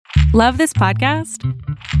Love this podcast?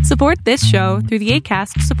 Support this show through the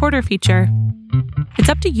Acast supporter feature. It's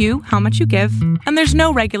up to you how much you give, and there's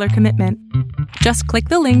no regular commitment. Just click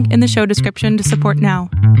the link in the show description to support now.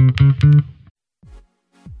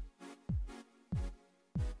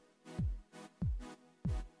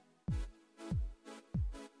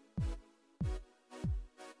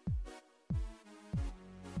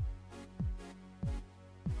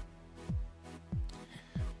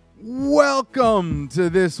 Welcome to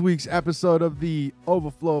this week's episode of the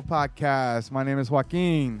Overflow Podcast. My name is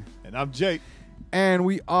Joaquin. And I'm Jake. And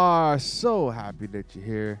we are so happy that you're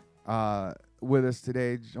here with us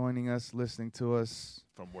today, joining us, listening to us.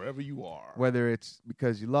 From wherever you are. Whether it's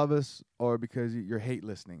because you love us or because you hate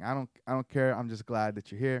listening. I don't care. I'm just glad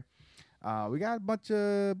that you're here. We got a bunch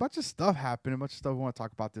of stuff happening, a bunch of stuff we want to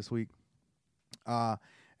talk about this week. And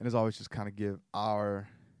as always, just kind of give our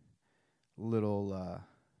little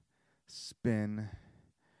spin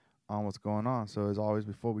on what's going on. So as always,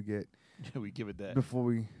 before we get we give it that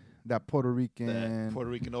that Puerto Rican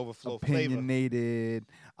overflow opinionated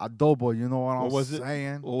flavor. Adobo, you know what I'm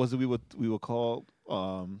saying? What was it we were called?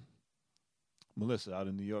 Melissa out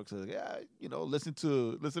in New York says,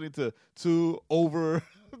 listening to two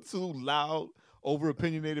loud, over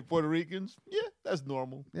opinionated Puerto Ricans. Yeah, that's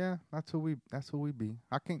normal. Yeah, that's who we be.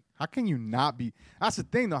 How can you not be? That's the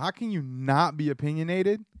thing though. How can you not be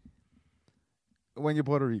opinionated when you're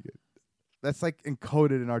Puerto Rican? That's like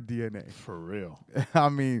encoded in our DNA. For real. I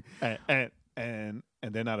mean, and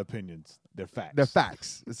they're not opinions. They're facts. They're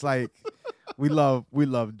facts. It's like we love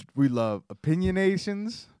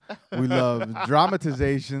opinionations. We love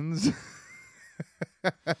dramatizations.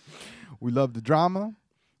 We love the drama.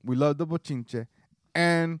 We love the bochinche,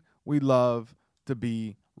 and we love to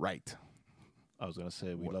be right. I was gonna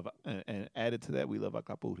say we love, and added to that, we love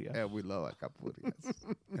acapulco. And we love acapulco.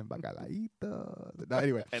 And bacalaíto. No,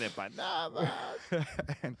 anyway. And empanadas.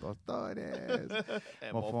 And tostones.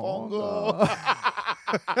 And mofongo.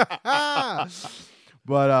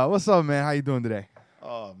 But what's up, man? How you doing today?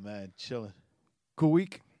 Oh man, chilling. Cool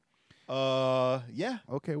week? Yeah.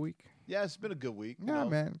 Okay week. Yeah, it's been a good week. Yeah,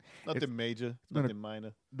 man. Nothing major, nothing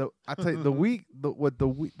minor. I tell you, the week's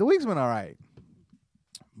been all right,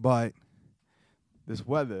 but this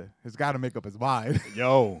weather has got to make up its mind.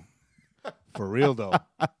 Yo, for real though.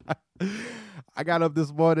 I got up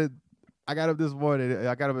this morning. I got up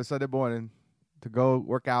on Sunday morning to go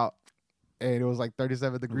work out, and it was like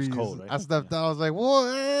 37 degrees. It was cold, right? I stepped out. I was like,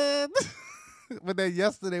 what? But then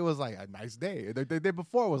yesterday was like a nice day. The day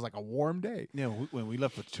before was like a warm day. Yeah, when we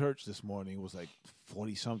left for church this morning, it was like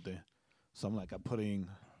 40 something. So I'm like, I'm putting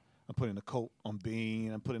the coat on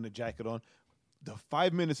Bean. I'm putting the jacket on. The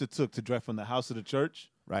 5 minutes it took to drive from the house to the church.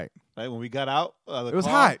 Right. When we got out, it was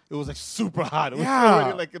hot. It was like super hot. It was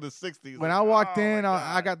already like in the 60s. When I walked in,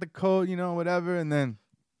 I got the coat, whatever, and then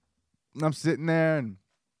I'm sitting there and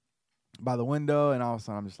by the window, and all of a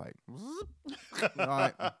sudden I'm just like, all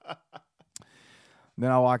right. Then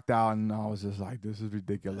I walked out, and I was just like, this is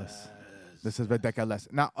ridiculous. Yes. This is ridiculous.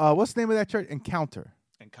 Now, what's the name of that church? Encounter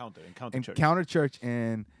Church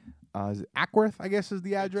in is it Ackworth, I guess is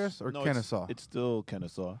the address, or Kennesaw? It's still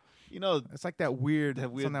Kennesaw. It's like that weird,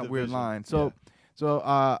 it's on that weird line. So it's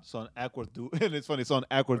on Ackworth, and it's funny. It's on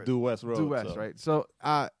Ackworth Due West Road. Due West, right? So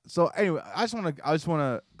anyway, I just want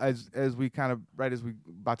to, as we kind of right as we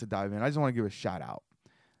about to dive in, I just want to give a shout out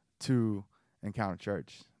to Encounter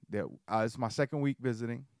Church. It's my second week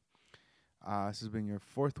visiting. This has been your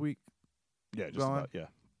fourth week. Yeah, just about, yeah.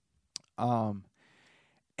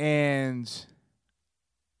 And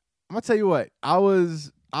I'm gonna tell you what, I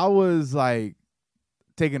was like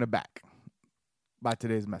taken aback by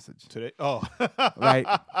today's message. Today, oh, right.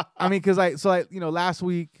 I mean, because last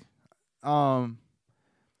week, I thought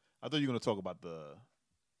you were gonna talk about the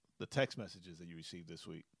text messages that you received this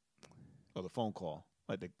week, or the phone call.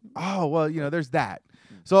 Oh well, there's that.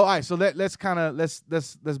 So all right, so let's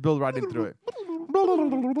build right in through it.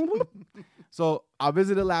 So I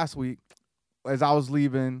visited last week. As I was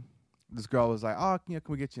leaving, this girl was like, "Oh, can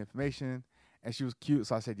we get your information?" And she was cute,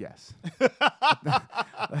 so I said yes.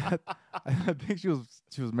 I think she was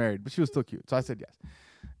married, but she was still cute, so I said yes.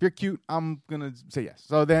 If you're cute, I'm gonna say yes.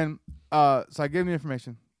 So then, so I gave me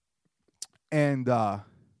information, and it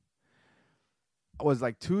was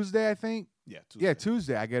like Tuesday, I think. Yeah,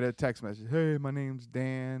 Tuesday. I get a text message. Hey, my name's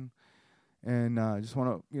Dan, and just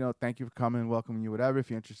want to, thank you for coming, welcoming you, whatever. If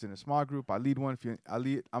you're interested in a small group, I lead one.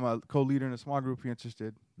 I'm a co-leader in a small group. If you're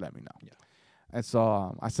interested, let me know. Yeah. And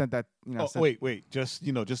so I sent that. Wait. Just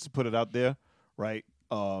to put it out there, right?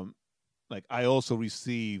 Like I also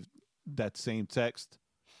received that same text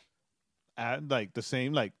like the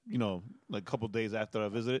same, like like a couple days after I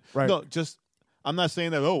visited. Right. No, just I'm not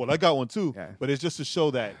saying that. Oh, well, I got one too. Yeah. But it's just to show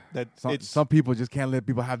that some people just can't let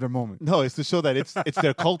people have their moment. no, it's to show that it's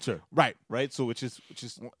their culture, Right. right? So which is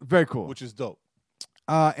Very cool. which is dope.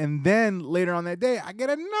 And then later on that day, I get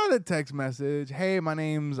another text message. Hey,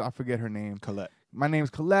 I forget her name. Colette. My name's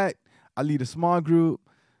Colette. I lead a small group.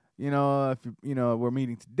 If we're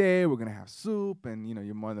meeting today, we're gonna have soup, and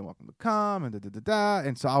you're more than welcome to come, and da da da da.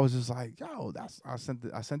 And so I was just like, yo, I sent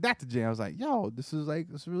that to Jay. I was like, yo, this is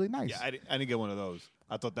really nice. Yeah, I didn't get one of those.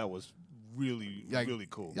 I thought that was really really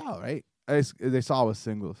cool. Yeah, right. They saw I was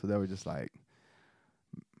single, so they were just like,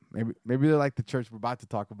 maybe they're like the church we're about to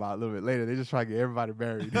talk about a little bit later. They just try to get everybody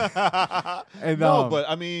married. And but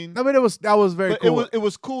I mean, that was very cool. It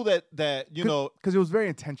was cool that because it was very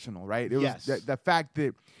intentional, right? It Yes. was the fact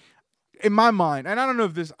that, in my mind, and I don't know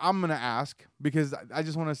if this, I'm gonna ask because I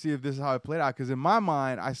just want to see if this is how it played out. Because in my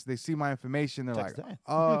mind, they see my information, they're Text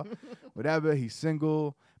like, whatever, he's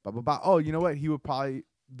single, blah blah blah. Oh, you know what?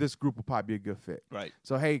 This group would probably be a good fit. right.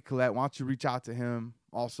 So hey, Colette, why don't you reach out to him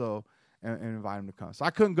also and invite him to come? So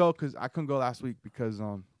I couldn't go last week because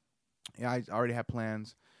I already had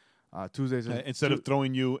plans. Tuesdays Instead of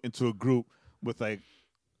throwing you into a group with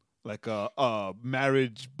like a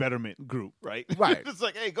marriage betterment group, right? Right. It's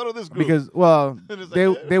like, hey, go to this group. because And it's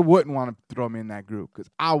like, they wouldn't want to throw me in that group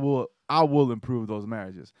because I will improve those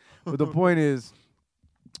marriages. But the point is,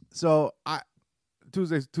 so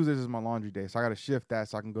Tuesdays is my laundry day, so I got to shift that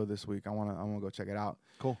so I can go this week. I wanna go check it out.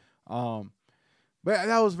 Cool. But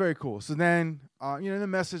that was very cool. So then, the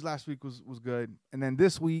message last week was good, and then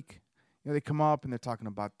this week, they come up and they're talking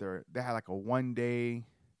about they had like a 1-day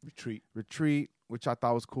retreat, which I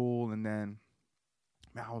thought was cool. And then,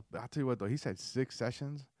 man, I'll tell you what though, he said 6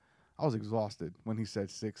 sessions. I was exhausted when he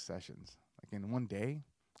said 6 sessions, like in one day,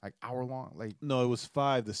 like hour long. Like No, it was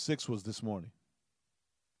 5. The 6th was this morning.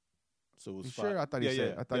 So it was you 5. sure? I thought he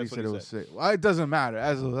said. I thought he That's what said it was 6. Well, it doesn't matter.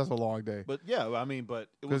 That's a long day. But yeah, I mean, but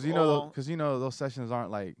it was Because those sessions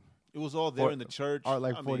aren't like it was all there in the church. aren't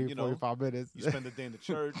like I 40, mean, 45 minutes. You spend the day in the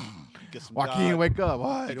church. You get some Joaquin, God, wake up!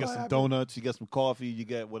 What? you get What some happened? donuts. You get some coffee. You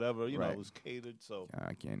get whatever. You know, Right. it was catered. So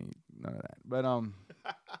I can't eat none of that. But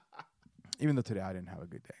even though today I didn't have a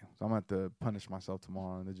good day, so I'm gonna have to punish myself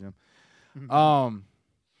tomorrow in the gym.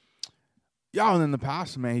 Yeah, and then the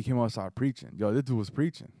pastor, man, he came outside preaching. Yo, this dude was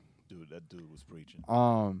preaching. dude, that dude was preaching.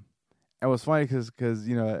 It was funny because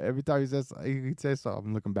every time he says something,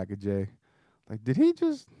 I'm looking back at Jay, like, did he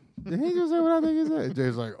just say what I think he said? And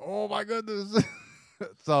Jay's like, oh my goodness.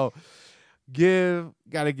 So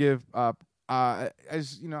gotta give we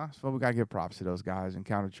gotta give props to those guys.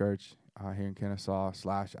 Encounter Church here in Kennesaw /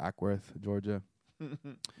 Ackworth, Georgia. If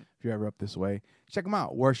you're ever up this way, check them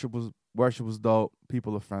out. Worship was dope.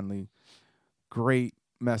 People are friendly. Great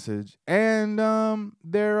message, and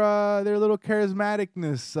their little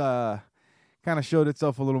charismaticness kind of showed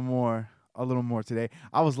itself a little more today.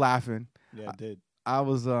 I was laughing. Yeah, it did. I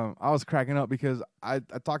was cracking up because I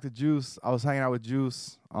talked to Juice. I was hanging out with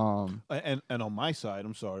Juice. And on my side,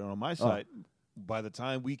 by the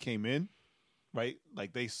time we came in, right,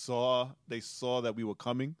 like they saw that we were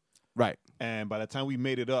coming, right, and by the time we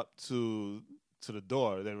made it up to the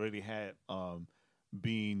door, they already had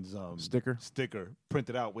Bean's sticker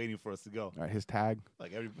printed out waiting for us to go. Right, his tag.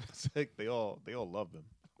 Like they all loved him.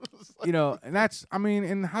 And that's,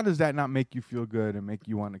 and how does that not make you feel good and make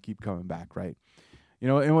you want to keep coming back, right?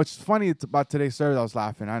 And what's funny about today's service, I was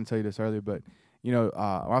laughing. I didn't tell you this earlier, but when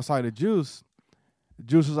I was talking to Juice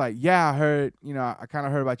was like, "Yeah, I heard. I kind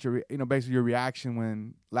of heard about your, basically your reaction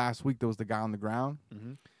when last week there was the guy on the ground."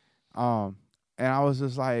 Mm-hmm. And I was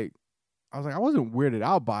just like, I wasn't weirded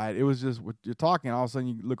out by it. It was just what you're talking. All of a sudden,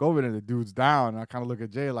 you look over there and the dude's down. And I kind of look at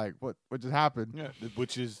Jay like, what just happened? Yeah,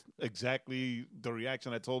 which is exactly the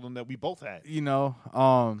reaction I told him that we both had.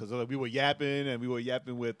 Because we were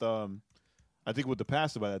yapping with I think with the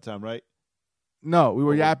pastor by that time, right? No, we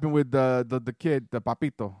were yapping with the kid, the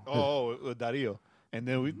papito. Oh, Dario. And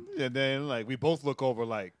then we both look over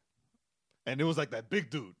like, and it was like that big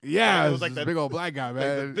dude. Yeah, it was like that that big old black guy,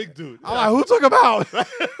 man. Like the big dude. I'm like, who took him out?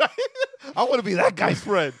 I want to be that guy's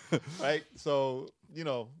friend, right? So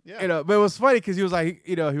yeah. But it was funny because he was like,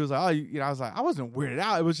 he was like, oh, I was like, I wasn't weirded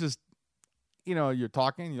out. It was just, you're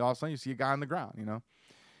talking, all of a sudden you see a guy on the ground,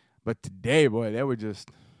 But today, boy, they were just,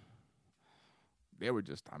 laying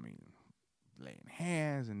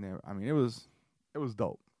hands, and it was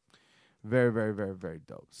dope, very, very, very, very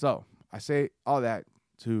dope. So I say all that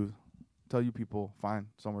to tell you people, find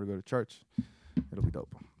somewhere to go to church. It'll be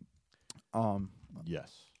dope.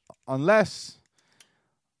 Yes. Unless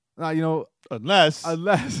let's go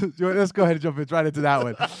ahead and jump right into that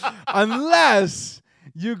one. unless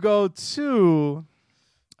you go to,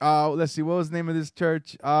 let's see, what was the name of this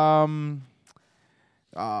church? Oh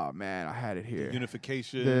man, I had it here.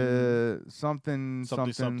 Unification. The something.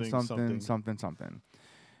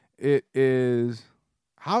 It is.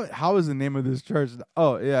 How is the name of this church?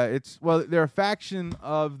 Oh yeah, they're a faction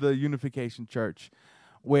of the Unification Church,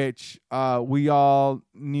 which we all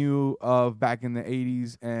knew of back in the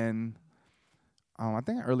 80s and I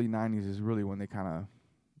think early 90s is really when they kind of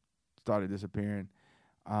started disappearing.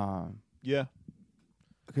 Yeah.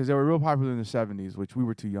 Because they were real popular in the 70s, which we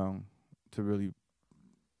were too young to really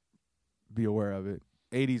be aware of it.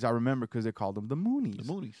 80s, I remember because they called them the Moonies.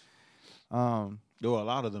 The Moonies. There were a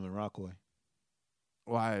lot of them in Rockaway.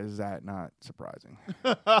 Why is that not surprising?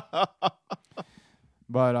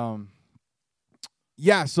 But,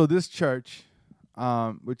 yeah, so this church,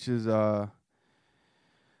 which is a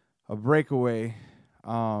breakaway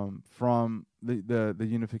from the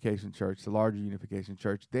Unification Church, the larger Unification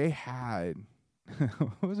Church, they had,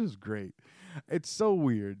 this is great. It's so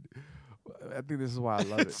weird. I think this is why I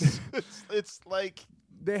love it. It's like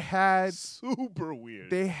they had super weird.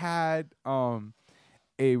 They had a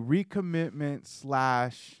recommitment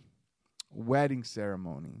 / wedding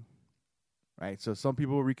ceremony. Right, so some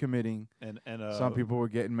people were recommitting, and some people were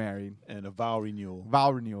getting married, and a vow renewal.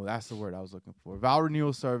 Vow renewal, that's the word I was looking for. Vow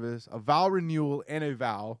renewal service, a vow renewal and a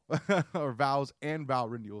vow, or vows and vow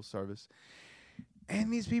renewal service.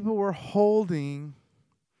 And these people were holding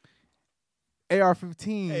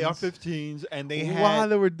AR-15s. AR-15s, and they had while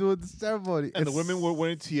they were doing the ceremony, and the women were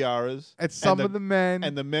wearing tiaras, and some of the men,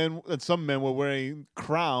 and some men were wearing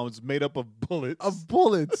crowns made up of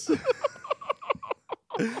bullets.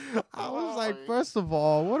 I was like, first of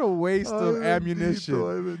all, what a waste of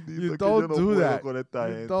ammunition. You don't do that.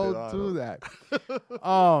 You don't do that.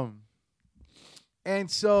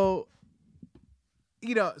 And so,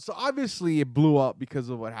 so obviously it blew up because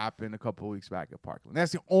of what happened a couple of weeks back at Parkland.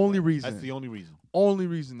 That's the only reason. That's the only reason. Only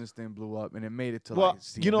reason this thing blew up, and it made it to like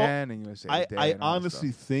CNN and USA Today.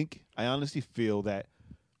 I honestly feel that,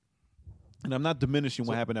 and I'm not diminishing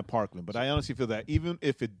what happened at Parkland, but I honestly feel that even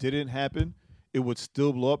if it didn't happen, it would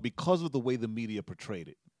still blow up because of the way the media portrayed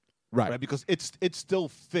it. Right? Because it still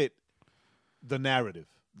fit the narrative.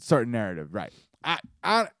 Certain narrative, right.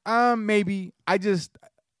 Maybe I just,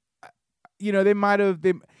 they might have,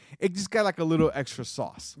 it just got like a little extra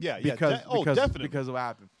sauce. Definitely. Because of what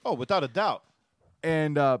happened. Oh, without a doubt.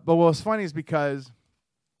 And, but what was funny is because,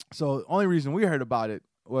 so the only reason we heard about it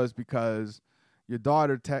was because your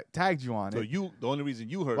daughter tagged you on it. So the only reason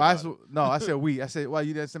you heard about it. No, I said we. I said, well,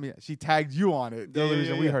 you didn't send me. She tagged you on it. The only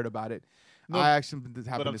reason we heard about it. No, I actually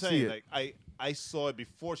happened to see it. Like, I saw it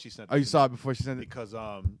before she sent it. Oh, you saw it before she sent it? Because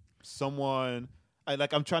I'm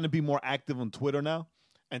trying to be more active on Twitter now,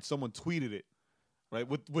 and someone tweeted it, right?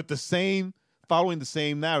 With the same, following the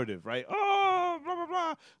same narrative, right? Oh, blah, blah,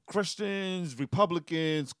 blah. Christians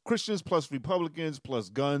plus Republicans plus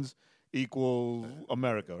guns equals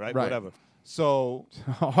America, right? Whatever. So,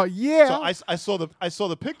 So I saw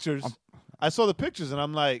the pictures. I saw the pictures, and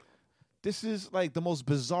I'm like, this is like the most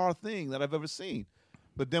bizarre thing that I've ever seen.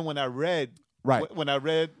 But then when I read, like,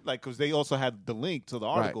 because they also had the link to the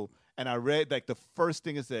article, and I read like the first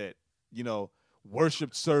thing it said,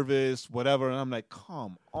 worship service, whatever, and I'm like,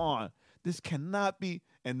 come on, this cannot be.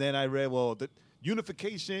 And then I read, well, the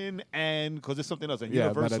Unification, and because there's something else,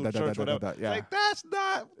 Universal Church, whatever. Like,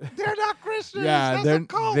 they're not Christians. Yeah, that's a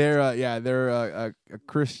cult. They're a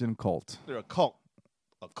Christian cult. They're a cult.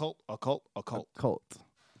 A cult.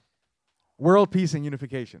 World Peace and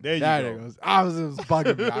Unification. There you go. It goes. It was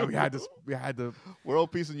bugging me. We had to.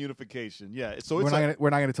 World Peace and Unification. Yeah. So we're not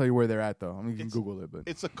going to tell you where they're at though. I mean, you can Google it, but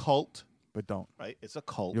it's a cult. But don't. Right. It's a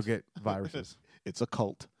cult. You'll get viruses. It's a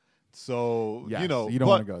cult. So you don't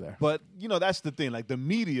want to go there. But that's the thing. Like the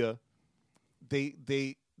media, they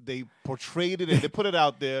portrayed it and they put it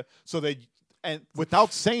out there so that, and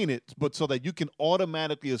without saying it, but so that you can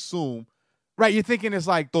automatically assume. Right, you're thinking it's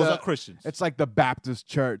like those are Christians. It's like the Baptist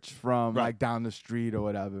church from like down the street or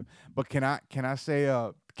whatever. But can I say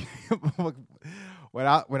when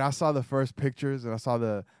I saw the first pictures and I saw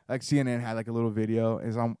CNN had like a little video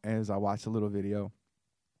as I watched the little video,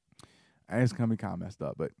 and it's gonna be kind of messed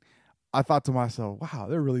up, but I thought to myself, wow,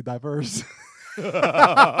 they're really diverse.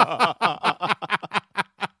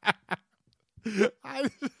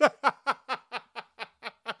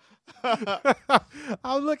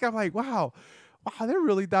 I'm like, wow, they're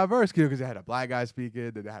really diverse because they had a black guy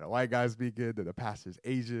speaking, then they had a white guy speaking, then the pastor's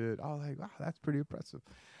Asian. I was like, wow, that's pretty impressive.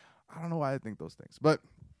 I don't know why I think those things, but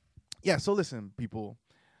yeah. So listen, people,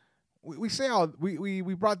 we say all we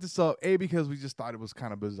brought this up because we just thought it was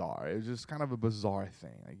kind of bizarre. It was just kind of a bizarre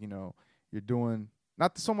thing. Like, you're doing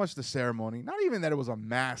not so much the ceremony, not even that it was a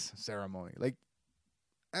mass ceremony, like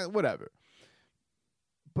whatever.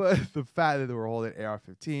 But the fact that they were holding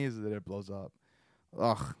AR-15s, that it blows up.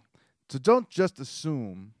 Ugh. So don't just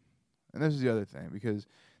assume, and this is the other thing, because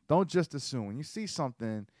don't just assume. When you see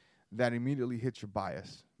something that immediately hits your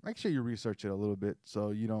bias, make sure you research it a little bit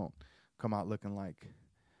so you don't come out looking like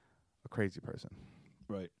a crazy person.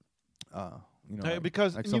 Right.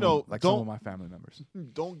 Because like some of my family members.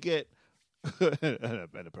 Don't get,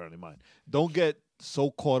 and apparently mine, don't get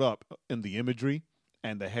so caught up in the imagery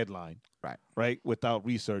and the headline. Right. Without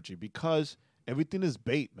researching, because everything is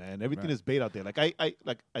bait, man. Everything is bait out there. Like I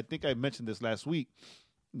think I mentioned this last week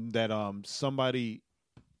that somebody,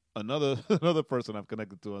 another person I've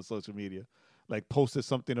connected to on social media, like posted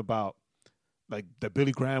something about like that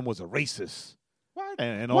Billy Graham was a racist. What?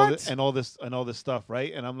 And all this stuff,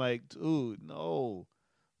 right? And I'm like, dude, no.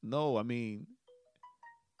 I mean,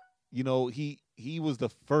 he was the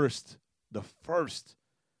first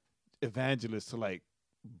evangelist to like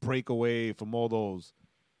break away from all those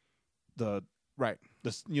who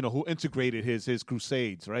integrated his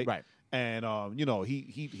crusades, right? Right. And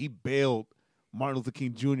he bailed Martin Luther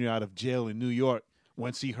King Jr. out of jail in New York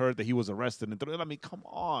once he heard that he was arrested. And I mean, come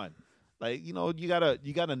on, like you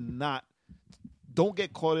gotta not. Don't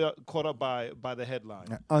get caught up by the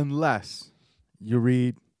headline. Unless you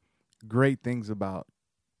read great things about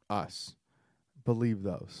us. Believe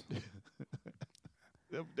those.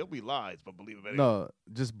 There'll be lies, but believe them anyway. No,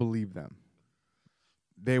 just believe them.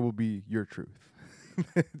 They will be your truth.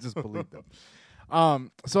 Just believe them.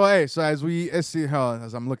 So let's see how,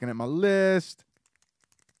 as I'm looking at my list.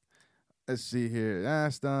 Let's see here.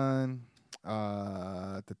 That's done.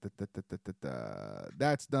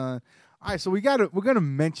 That's done. All right, so we're gonna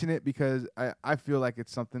mention it because I feel like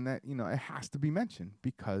it's something that it has to be mentioned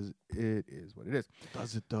because it is what it is.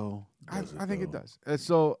 Does it though? I think it does.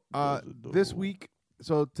 This week,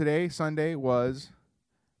 so today Sunday was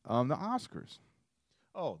the Oscars.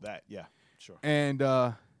 Oh, that yeah, sure. And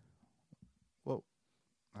I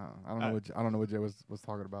don't know what Jay was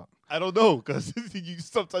talking about. I don't know because you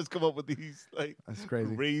sometimes come up with these like that's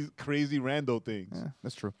crazy, crazy rando things. Yeah,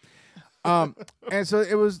 that's true. And so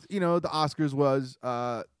it was, the Oscars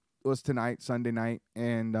was tonight, Sunday night,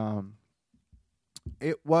 and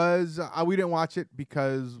it was we didn't watch it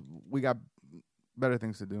because we got better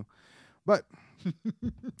things to do, but.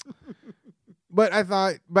 But I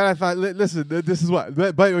thought, listen, this is what.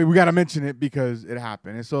 But we got to mention it because it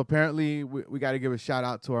happened. And so apparently we got to give a shout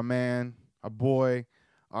out to our man, our boy,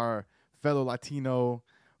 our fellow Latino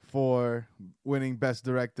for winning Best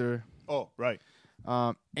Director. Oh, right.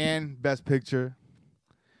 And Best Picture.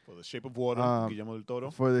 For The Shape of Water, Guillermo del Toro.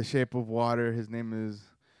 For The Shape of Water, his name is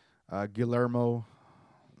Guillermo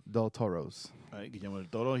del Toros. Right, Guillermo del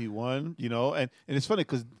Toro, he won, and it's funny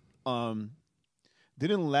because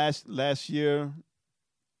didn't last year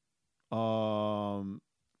for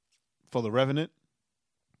The Revenant?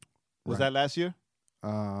 Was that last year?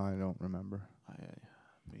 I don't remember.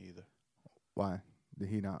 Me either. Why? Did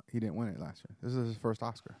he not? He didn't win it last year. This is his first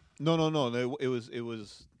Oscar. No.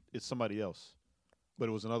 It's somebody else, but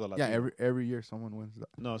it was another Latino. Yeah, every year someone wins that.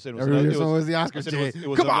 No, I said every year someone wins the Oscar.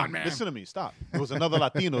 Come on, man. Listen to me. Stop. It was another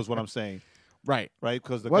Latino, is what I'm saying. Right.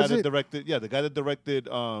 Because the guy that directed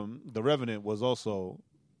The Revenant was also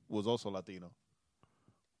Latino.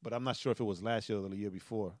 But I'm not sure if it was last year or the year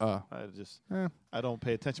before. I don't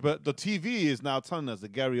pay attention. But the TV is now telling us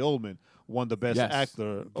that Gary Oldman won the Best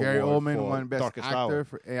Actor. Gary award Oldman for won Best Darkest Actor.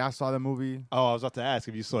 Hour. I saw the movie. Oh, I was about to ask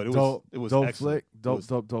if you saw it. It was dope excellent. flick. Dope It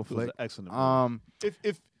flick. was an excellent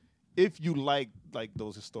movie. If you like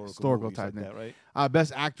those historical movies type like that, right?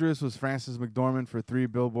 Best Actress was Frances McDormand for 3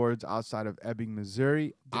 Billboards Outside of Ebbing,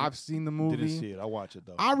 Missouri. I've seen the movie. Didn't see it. I watched it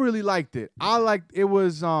though. I really liked it. It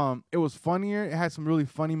was funnier. It had some really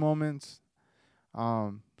funny moments.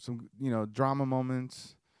 Some drama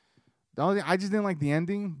moments. The only thing, I just didn't like the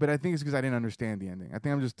ending, but I think it's because I didn't understand the ending. I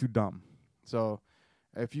think I'm just too dumb. So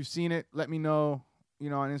if you've seen it, let me know.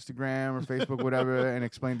 On Instagram or Facebook, whatever, and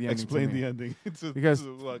explain the ending. Explain the ending.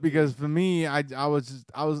 because for me, I did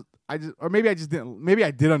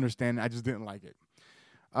understand it. I just didn't like it.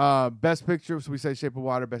 Best Picture, so we said Shape of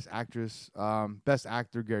Water. Best Actress, Best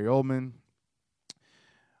Actor Gary Oldman.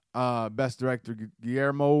 Best Director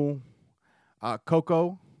Guillermo.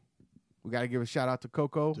 Coco, we got to give a shout out to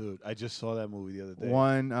Coco. Dude, I just saw that movie the other day.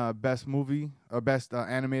 Won Best Movie or Best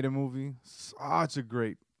Animated Movie. Such a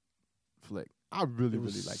great flick. I really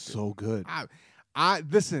liked it. So good. I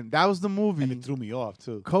listen. That was the movie. And it threw me off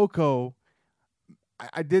too. Coco.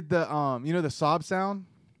 I did the the sob sound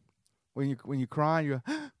when you cry. You,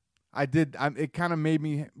 I did. It kind of made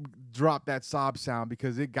me drop that sob sound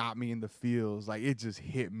because it got me in the feels. Like it just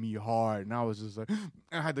hit me hard, and I was just like,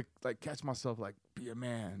 I had to like catch myself. Like, be a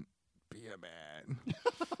man, be a man.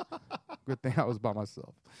 Good thing I was by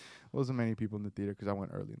myself. Wasn't many people in the theater because I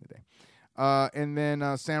went early in the day. And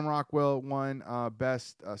then Sam Rockwell won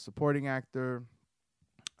Best Supporting Actor.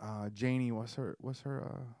 Janie, what's her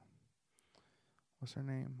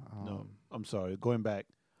name? No, I'm sorry. Going back,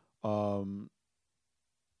 The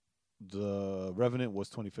Revenant was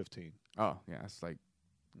 2015. Oh yeah, it's like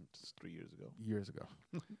It's 3 years ago.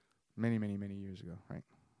 many years ago, right?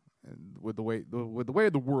 And with the way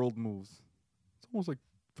the world moves, it's almost like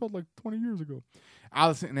felt like 20 years ago.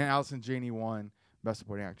 Allison Janney won Best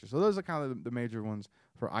Supporting Actress. So those are kind of the major ones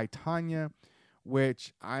for I, Tonya,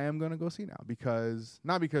 which I am gonna go see now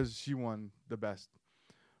not because she won the best,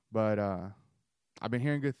 but I've been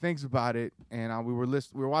hearing good things about it, and we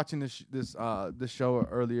were watching this show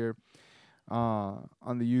earlier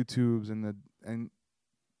on the YouTubes, and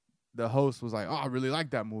the host was like, "Oh, I really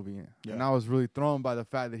like that movie," and I was really thrown by the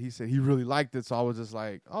fact that he said he really liked it. So I was just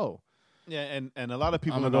like, "Oh, yeah." And a lot of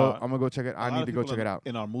people, I'm gonna go check it. I need to go check it out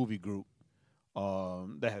in our movie group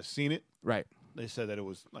that have seen it. Right. They said that it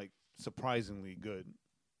was like surprisingly good.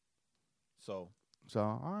 So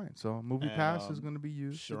all right. So Movie Pass is going to be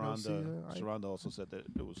used. Sharonda also said that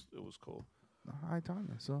it was cool. I,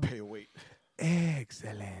 Tonya. So Pay a wait.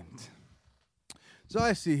 Excellent. So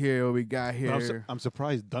I see here what we got here. I'm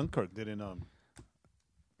surprised Dunkirk didn't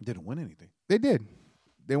win anything. They did.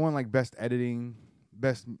 They won like best editing,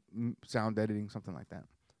 best sound editing, something like that.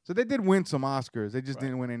 So they did win some Oscars. They just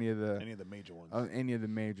didn't win any of the major ones. Any of the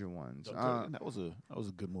major ones. Dunkirk, that was a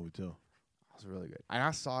good movie too. It was really good. And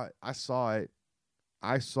I saw it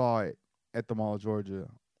at the Mall of Georgia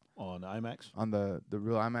on IMAX, on the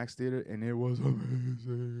real IMAX theater, and it was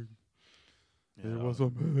amazing. Yeah, it was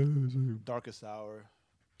amazing. Darkest Hour.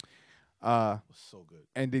 Was so good.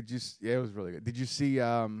 And it was really good. Did you see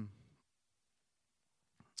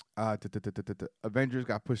Avengers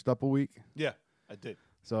got pushed up a week? Yeah, I did.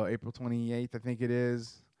 So April 28th, I think it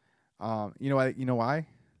is. You know why?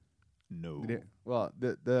 No. Well,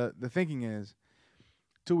 the thinking is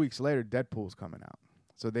 2 weeks later, Deadpool's coming out.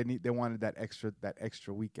 So they wanted that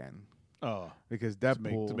extra weekend. Oh, because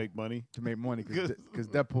Deadpool to make money because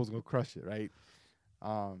Deadpool's gonna crush it, right?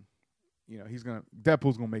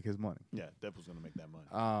 Deadpool's gonna make his money. Yeah, Deadpool's gonna make that money.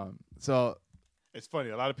 So it's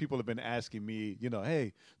funny. A lot of people have been asking me,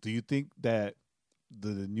 hey, do you think that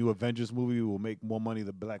the new Avengers movie will make more money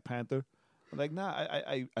than Black Panther? I'm like, nah,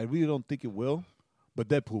 I really don't think it will, but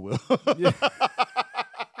Deadpool will. Yeah.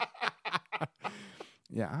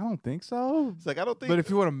 Yeah, I don't think so. It's like I don't think. But if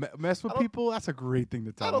you want to mess with people, that's a great thing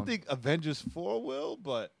to tell them. I don't think Avengers 4 will,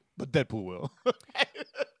 but Deadpool will.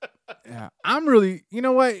 Yeah, I'm really, you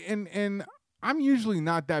know what, and I'm usually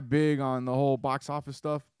not that big on the whole box office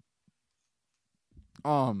stuff.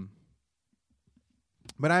 But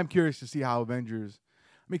I'm curious to see how Avengers.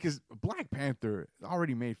 Because Black Panther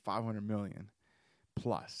already made $500 million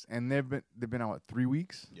plus, and they've been out 3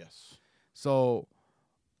 weeks. Yes. So.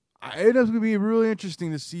 It is going to be really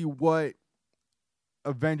interesting to see what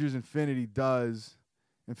Avengers Infinity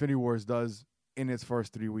Wars does in its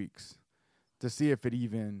first 3 weeks, to see if it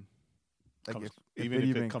even comes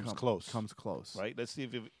close. Comes close, right? Let's see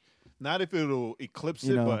if not if it'll eclipse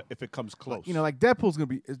it, but if it comes close. Like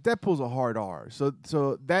Deadpool's a hard R, so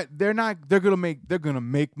that they're gonna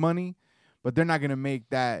make money, but they're not gonna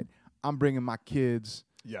make that. I'm bringing my kids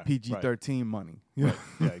PG-13 money. Right.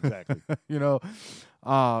 Yeah, exactly.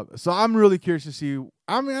 So I'm really curious to see.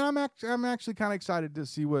 I'm actually kind of excited to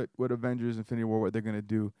see what Avengers Infinity War, what they're gonna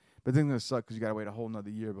do. But it's gonna suck because you gotta wait a whole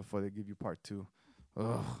nother year before they give you part 2. Ugh,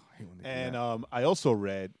 I hate when they do that. I also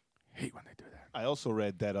read. Hate when they do that. I also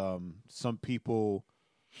read that some people,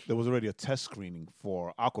 there was already a test screening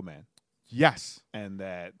for Aquaman. Yes, and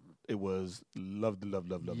that it was loved.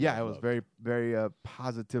 Yeah, it was very, very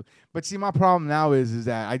positive. But see, my problem now is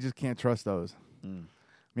that I just can't trust those.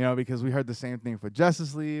 Because we heard the same thing for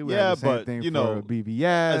Justice League. We heard the same thing for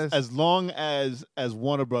BVS. As long as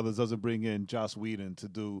Warner Brothers doesn't bring in Joss Whedon to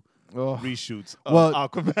do reshoots of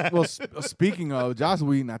Aquaman. Well, speaking of, Joss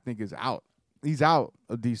Whedon, I think is out. He's out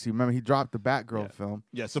of DC. Remember, he dropped the Batgirl film.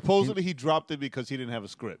 Yeah, supposedly he dropped it because he didn't have a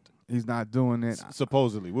script. He's not doing it.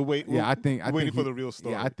 Supposedly. We're waiting for the real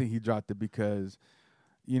story. Yeah, I think he dropped it because,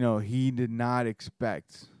 he did not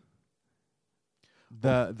expect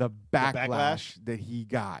the backlash that he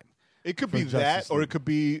got. It could be that, or it could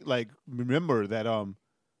be like, remember that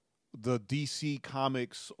the DC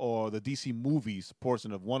Comics or the DC movies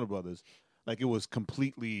portion of Warner Brothers like it was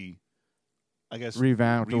completely, I guess,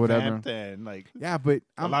 Revamped or whatever. And like Yeah, but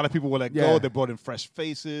a lot of people were let go. They brought in fresh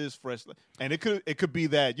faces, and it could be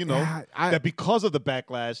that that because of the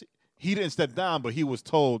backlash, he didn't step down, but he was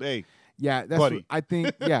told, "Hey, yeah, that's buddy." what I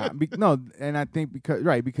think. Yeah, and I think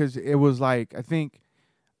because it was like I think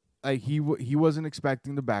like he wasn't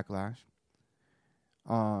expecting the backlash,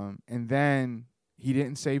 and then he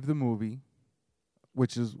didn't save the movie,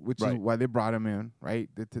 which is why they brought him in, right?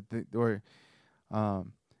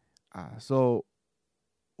 So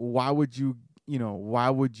why would you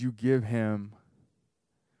give him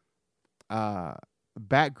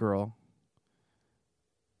Batgirl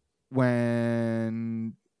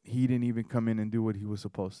when he didn't even come in and do what he was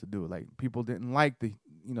supposed to do? Like people didn't like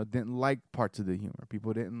parts of the humor.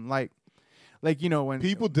 People didn't like when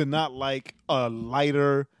people did not like a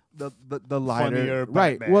lighter, the lighter, funnier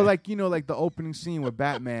right? Batman. Well, like the opening scene with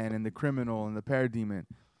Batman and the criminal and the parademon.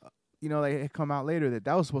 Like it come out later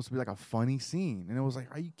that was supposed to be like a funny scene, and it was like,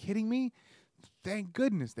 are you kidding me? Thank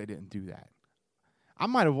goodness they didn't do that. I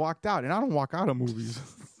might have walked out, and I don't walk out of movies.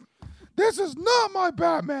 This is not my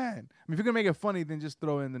Batman. I mean, if you're gonna make it funny, then just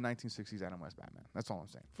throw in the 1960s Adam West Batman. That's all I'm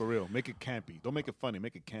saying. For real, make it campy. Don't make it funny.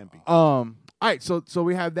 Make it campy. All right, so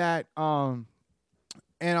we have that. And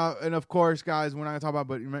of course, guys, we're not gonna talk about,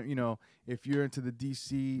 but if you're into the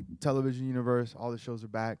DC television universe, all the shows are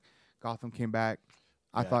back. Gotham came back.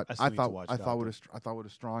 I thought with a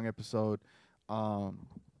strong episode.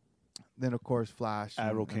 Then of course Flash,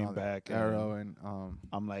 Arrow came back. Arrow and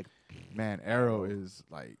I'm like, man, Arrow is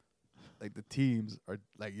like the teams are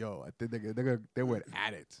like, yo, I think they went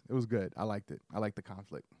at it. It was good. I liked it. I liked the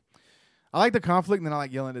conflict. And then I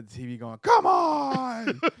like yelling at the TV, going, "Come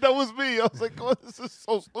on!" That was me. I was like, "Oh, this is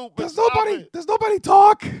so stupid." Does nobody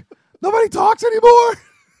talk? Nobody talks anymore.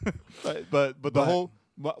 But the whole.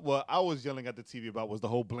 What I was yelling at the TV about was the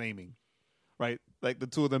whole blaming, right? Like the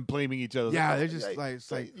two of them blaming each other. Yeah, they're just like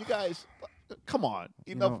you guys, come on,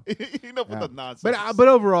 enough with the nonsense. But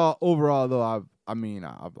overall though, I've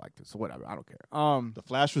liked it. So whatever, I don't care. The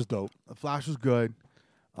Flash was dope. The Flash was good.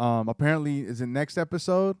 Apparently, is it next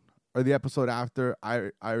episode or the episode after?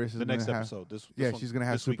 Iris is the next have, episode. she's gonna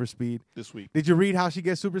have super speed this week. Did you read how she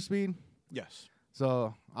gets super speed? Yes.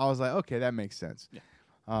 So I was like, okay, that makes sense.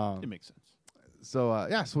 Yeah, it makes sense. So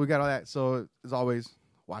so we got all that. So as always,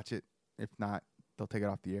 watch it. If not, they'll take it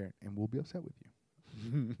off the air, and we'll be upset with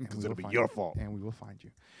you because it'll be your fault, and we will find you.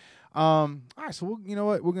 All right, so you know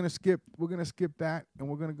what? We're gonna skip that, and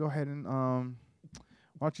we're gonna go ahead and why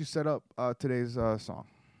don't you set up today's song?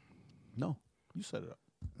 No, you set it up.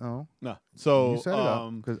 No. So you set it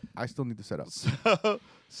up because I still need to set up.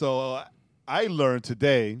 So I learned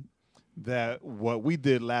today that what we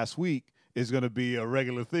did last week is going to be a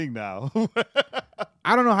regular thing now.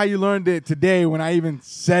 I don't know how you learned it today when I even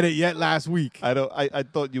said it yet last week. I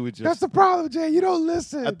thought you would just. That's the problem, Jay. You don't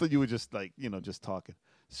listen. I thought you were just just talking.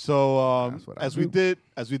 So as we did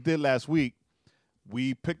last week,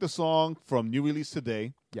 we picked a song from new release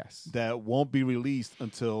today. Yes. That won't be released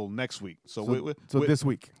until next week. So we're this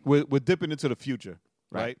week we're dipping into the future,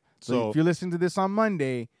 right? So if you're listening to this on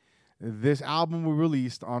Monday, this album will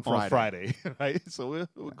released on Friday. On Friday, right? So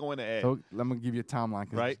we're going to add. So I'm gonna give you a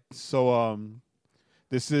timeline, right? So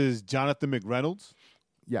this is Jonathan McReynolds.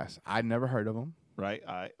 Yes, I'd never heard of him. Right,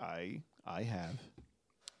 I have.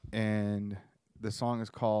 And the song is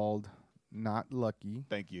called "Not Lucky."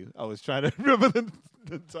 Thank you. I was trying to remember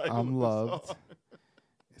the title. I'm Loved.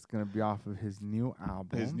 It's gonna be off of his new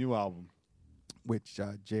album. Which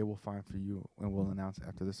Jay will find for you and we'll announce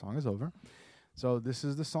after the song is over. So this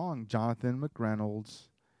is the song, Jonathan McReynolds,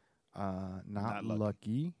 Not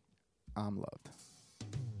Lucky, I'm Loved.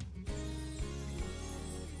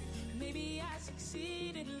 Maybe I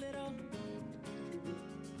succeeded a little.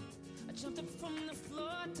 I jumped up from the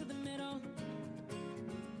floor to the middle.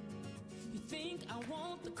 You think I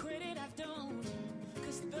want the credit, I don't.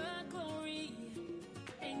 'Cause the glory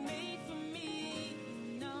ain't made for me,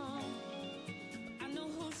 no. But I know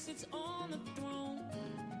who sits on the throne,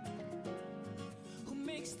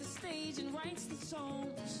 makes the stage and writes the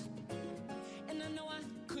songs. And I know I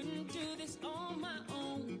couldn't do this on my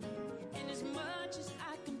own. And as much as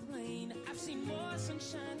I complain, I've seen more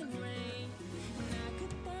sunshine than rain. And I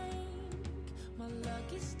could thank my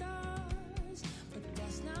lucky stars, but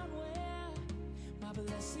that's not where my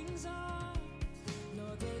blessings are.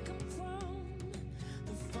 No, they come from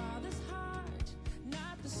the Father's heart,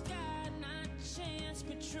 not the sky, not chance.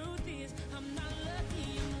 But truth is, I'm not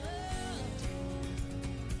lucky, I'm loved.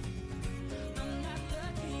 I'm not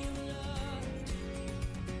lucky, I'm loved.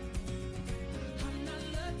 I'm not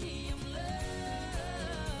lucky, I'm loved.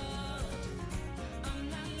 I'm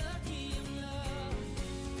not lucky, I'm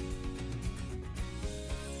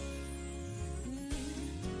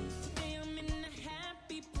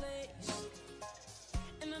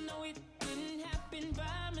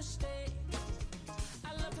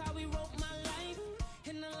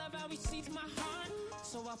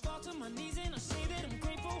So I fall to my knees and I say that I'm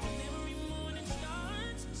grateful when every morning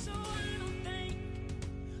starts. So I don't thank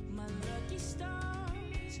my lucky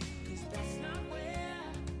stars, 'cause that's not where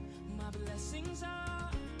my blessings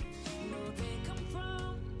are. No, they come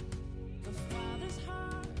from the Father's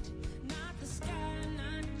heart, not the sky,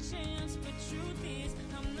 not chance. But truth is,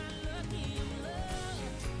 I'm not lucky, I'm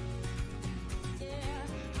loved. Yeah,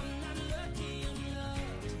 I'm not lucky, I'm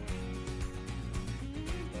loved.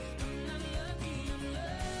 I'm not lucky, I'm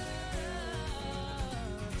loved.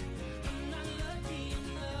 I'm not lucky, I'm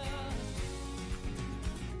loved.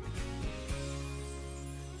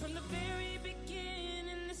 From the very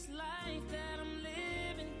beginning, this life that I'm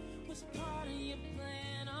living was part of your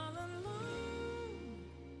plan all along.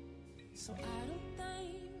 So I don't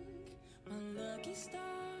thank my lucky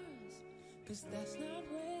stars, 'cause that's not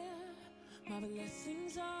where my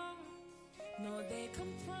blessings are. No, they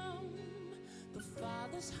come from the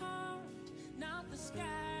Father's heart, not the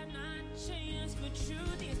sky, not chance. But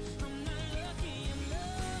truth is, I'm not lucky, I'm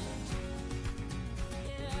loved.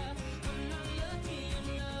 Yeah, I'm not lucky, I'm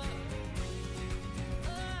loved.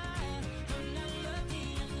 I'm not lucky,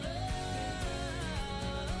 I'm loved.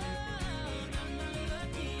 I'm not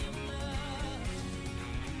lucky, I'm loved.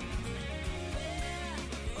 Yeah,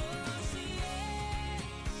 oh, see, yes,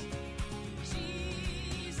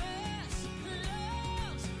 Jesus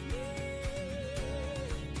loves me.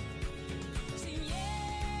 See,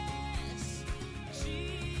 yes,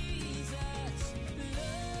 Jesus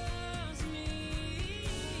loves me.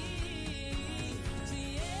 See,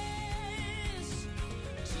 yes,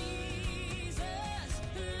 Jesus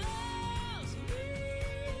loves me.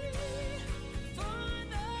 For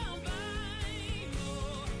the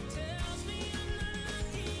Bible tells me I'm not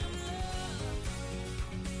lucky, I'm loved.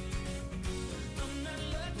 I'm not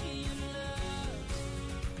lucky, I'm loved.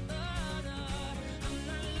 Oh, no, I'm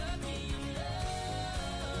not lucky, I'm loved.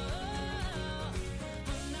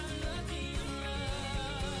 I'm not lucky, I'm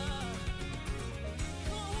loved.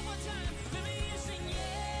 Come on, one more time. Let me hear you sing,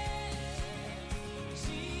 yes,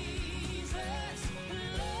 Jesus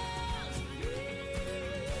loves me.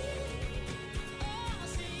 Oh,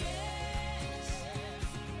 say yes,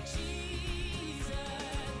 Jesus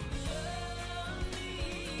loves me.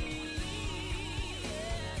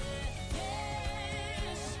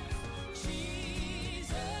 Yes,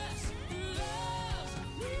 Jesus loves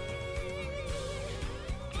me.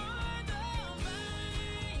 For the Bible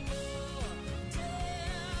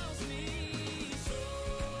tells me so.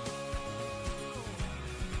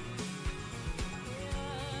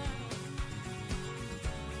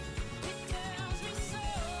 It tells me so.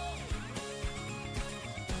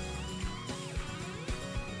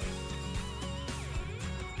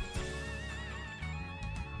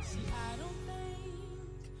 See, I don't thank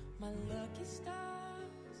my lucky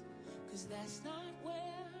stars, 'cause that's not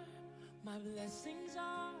where my blessings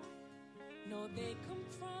are. No, they come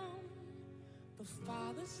from the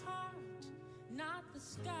Father's heart, not the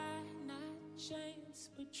sky, not chance.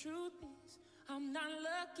 But truth is, I'm not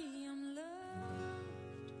lucky, I'm loved.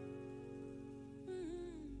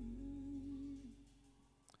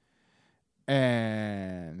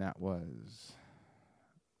 And that was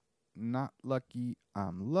Not Lucky,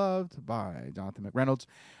 I'm Loved by Jonathan McReynolds,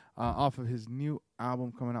 off of his new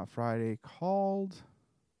album coming out Friday called,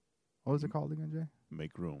 what was it called again, Jay?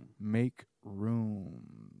 Make room. Make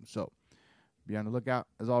Room. So be on the lookout.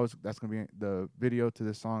 As always, that's going to be the video to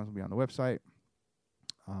this song is going to be on the website,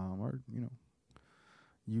 or,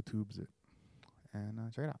 YouTube's it.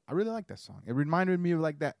 And check it out. I really like that song. It reminded me of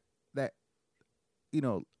like that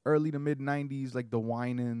early to mid 90s, like the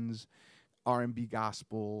Winans, R&B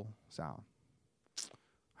gospel sound.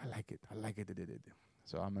 I like it.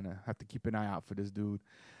 So I'm going to have to keep an eye out for this dude.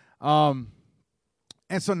 And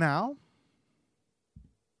so now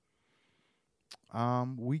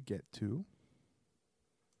we get to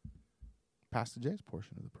Pastor Jay's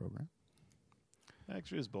portion of the program.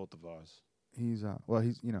 Actually, it's both of ours. He's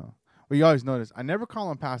you always notice I never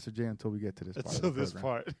call him Pastor Jay until we get to this part. Until of the this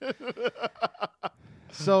program. part.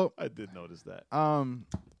 So I did notice that. I'm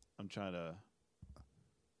trying to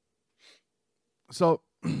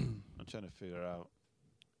figure out.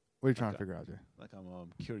 What are you trying to figure out, Jay? Like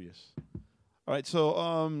I'm curious. All right, so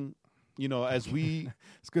as we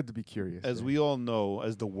it's good to be curious. as Jay. we all know,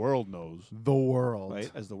 as the world knows, the world,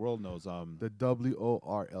 right? As the world knows, the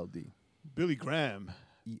WORLD, Billy Graham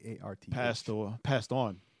EART passed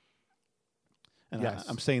on. And yes.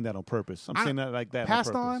 I'm saying that on purpose. I'm saying that like that. Passed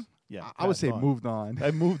on? Purpose. on? Yeah. I would say on. moved on.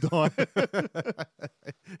 I moved on.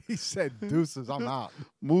 He said, deuces, I'm out.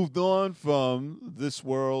 Moved on from this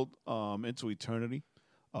world into eternity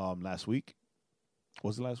last week.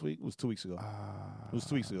 Was it last week? It was 2 weeks ago. It was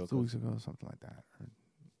 2 weeks ago. 2 weeks ago, something like that.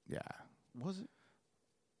 Yeah, Was it?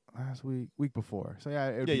 last week before. So yeah,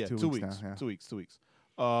 it would be Yeah, 2 weeks now. Yeah. 2 weeks. 2 weeks.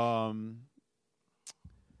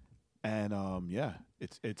 Yeah,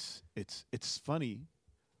 it's funny,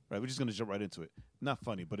 right? We're just gonna jump right into it. Not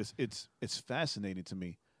funny, but it's fascinating to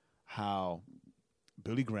me how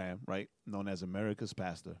Billy Graham, right, known as America's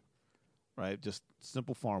pastor, right, just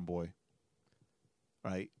simple farm boy,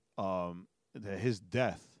 right, that his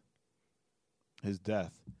death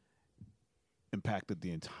impacted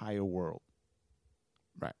the entire world,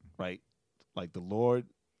 right, like the Lord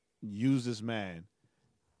used this man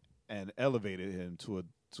and elevated him to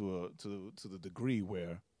the degree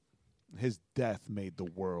where his death made the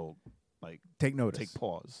world like Take notice. take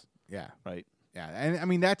pause, Yeah. right? Yeah, and I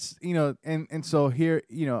mean that's and so here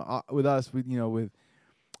with us with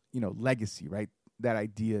legacy, right? That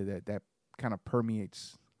idea that kind of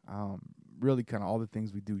permeates really kind of all the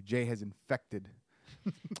things we do. Jay has infected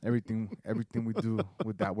everything we do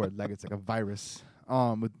with that word legacy, like a virus.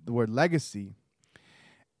 With the word legacy,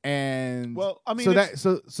 and Well, I mean,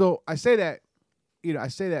 so I say that I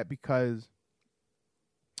say that because.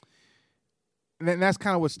 And that's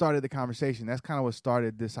kind of what started the conversation. That's kind of what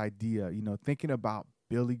started this idea, thinking about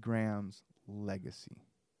Billy Graham's legacy.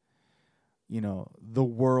 The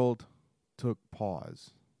world took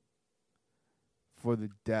pause for the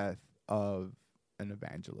death of an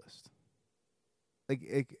evangelist.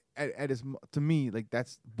 Like to me, like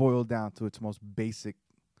that's boiled down to its most basic,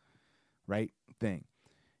 right, thing.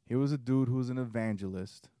 Here was a dude who was an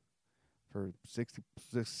evangelist for 60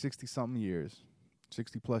 something years.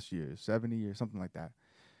 60 plus years, 70 years, something like that.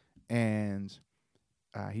 And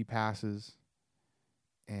he passes,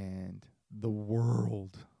 and the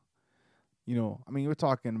world, I mean, we're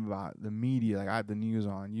talking about the media. Like I have the news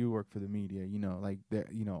on. You work for the media, like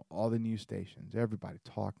all the news stations, everybody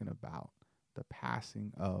talking about the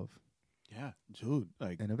passing of dude,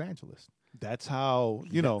 like an evangelist. that's how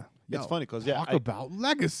it's funny because talk about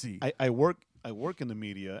legacy. I work in the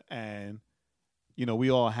media, and we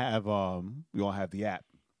all have the app,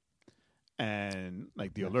 and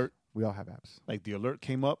like the alert, We all have apps. like the alert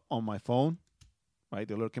came up on my phone, right?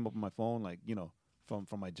 The alert came up on my phone, like from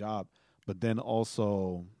my job, but then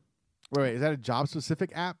also Wait, is that a job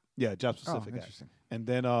specific app? job specific app. Interesting. And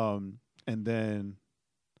then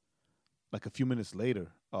like a few minutes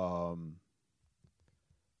later,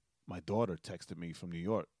 my daughter texted me from New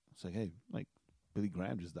York. It's like, hey, like Billy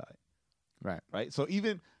Graham just died. Right. So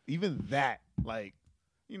even that, like,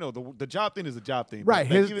 the job thing is a job thing. Right.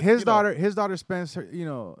 Like, His daughter spends her,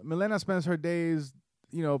 Milena spends her days,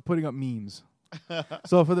 putting up memes.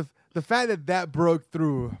 So for the fact that broke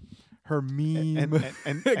through her meme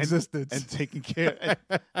and existence and taking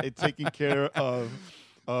care of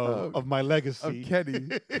my legacy of Kenny.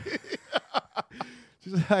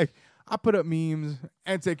 She's like, I put up memes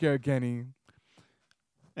and take care of Kenny.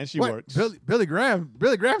 and she What? works. Billy Graham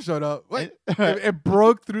showed up. What? It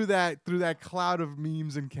broke through that cloud of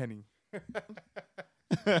memes and Kenny.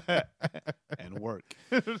 and work.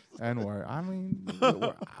 And work. I mean,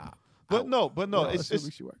 But no,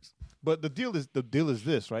 it's she works. but the deal is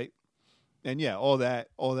this, right? And all that,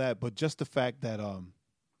 but just the fact that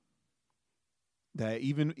that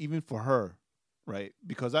even for her, right?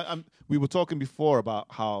 Because we were talking before about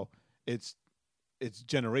how it's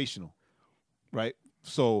generational, right?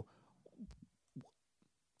 So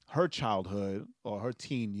her childhood or her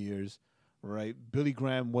teen years, right? Billy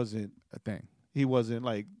Graham wasn't A thing. He wasn't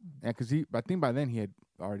like because I think by then he had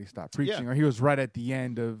already stopped preaching, Yeah. or he was right at the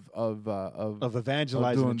end of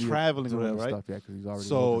evangelizing and traveling, doing whatever, the right? stuff. Yeah, because he's already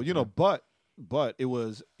So older, but it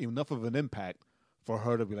was enough of an impact for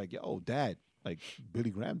her to be like, "Yo, Dad, like Billy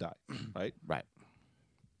Graham died," right? right.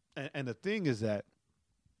 And the thing is that,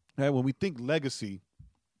 right, when we think legacy,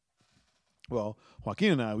 well,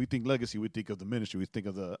 Joaquin and I, we think legacy, we think of the ministry, we think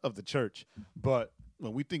of the church. But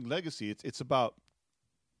when we think legacy, it's about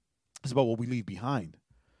what we leave behind,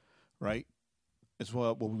 right? It's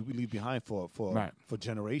what we leave behind for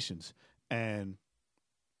generations. And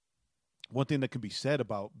one thing that can be said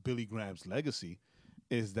about Billy Graham's legacy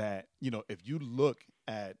is that, if you look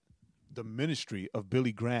at the ministry of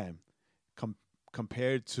Billy Graham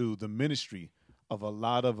compared to the ministry of a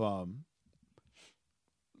lot of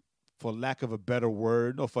for lack of a better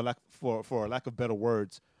word, or for lack of better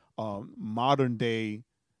words, modern day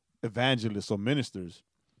evangelists or ministers,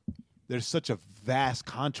 there's such a vast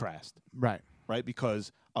contrast, Right. right?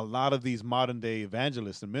 Because a lot of these modern day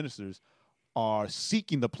evangelists and ministers are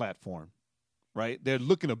seeking the platform, right? They're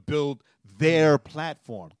looking to build their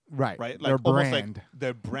platform, Right. right? Their Like almost brand. like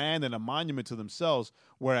their brand and a monument to themselves.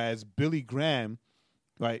 Whereas Billy Graham,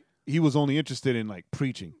 right? He was only interested in like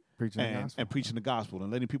preaching Preaching the gospel. and preaching the gospel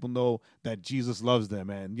and letting people know that Jesus loves them,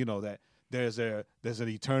 and that there's an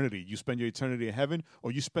eternity. You spend your eternity in heaven,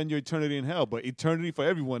 or you spend your eternity in hell. But eternity for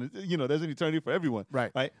everyone, there's an eternity for everyone,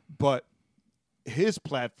 Right. Right. But his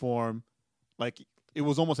platform, like, it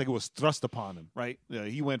was almost like it was thrust upon him, right?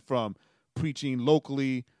 He went from preaching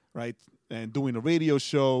locally, right, and doing a radio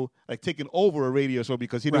show, like taking over a radio show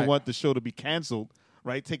because he didn't Right. want the show to be canceled,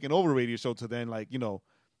 right? Taking over a radio show to then, like,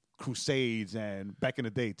 crusades and back in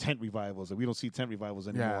the day tent revivals, and we don't see tent revivals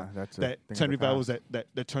anymore. Yeah, that's a that thing of tent the revivals past.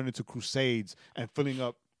 that turned into crusades and filling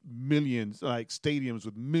up millions, like stadiums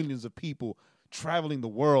with millions of people traveling the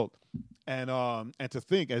world. And to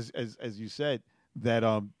think, as you said, that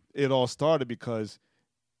it all started because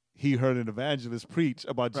he heard an evangelist preach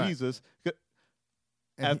about Right. Jesus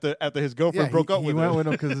And after his girlfriend broke up with He went him. with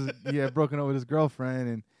him because he had broken up with his girlfriend,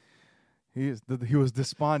 and he was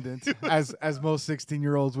despondent, as most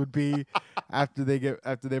 16-year-olds would be after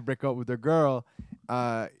they break up with their girl.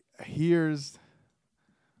 Here's,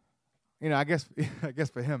 I guess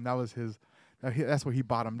for him that's where he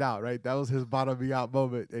bottomed out, right? That was his bottoming out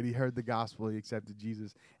moment, and he heard the gospel, he accepted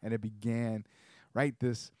Jesus, and it began, right,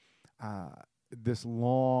 this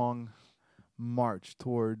long march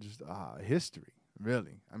towards history.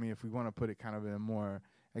 Really, I mean, if we want to put it kind of in a more,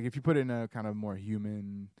 like, if you put it in a kind of more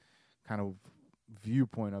human kind of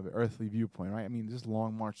viewpoint of it, earthly viewpoint, right? I mean, this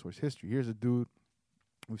long march towards history. Here's a dude,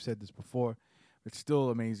 we've said this before, it's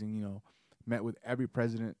still amazing, met with every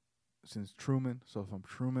president since Truman. So from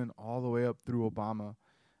Truman all the way up through Obama,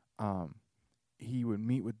 he would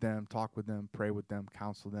meet with them, talk with them, pray with them,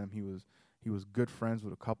 counsel them. He was good friends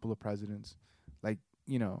with a couple of presidents, like,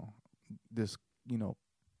 this,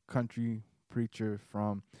 country preacher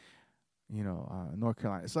from, North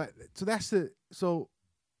Carolina. So that's it. So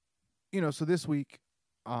this week,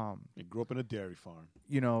 He grew up in a dairy farm.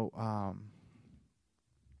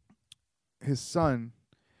 His son,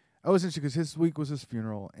 it was interesting because his week was his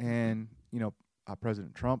funeral, and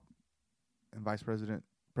President Trump and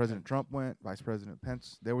President Trump went, Vice President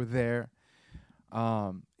Pence, they were there.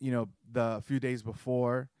 The few days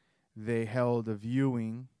before, they held a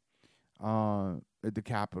viewing at the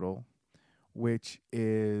Capitol, which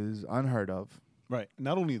is unheard of. Right.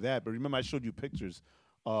 Not only that, but remember I showed you pictures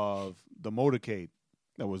of the motorcade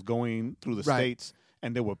that was going through the Right. states,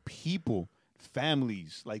 and there were people,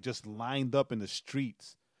 families, like, just lined up in the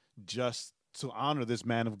streets just to honor this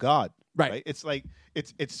man of God. Right. It's like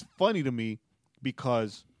it's funny to me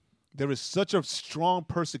because there is such a strong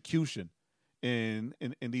persecution in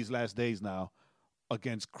these last days now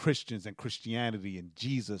against Christians and Christianity and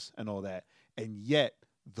Jesus and all that, and yet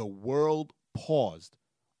the world paused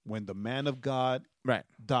when the man of God Right.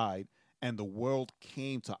 died, and the world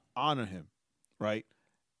came to honor him, right,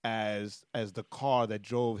 as the car that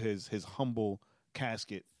drove his humble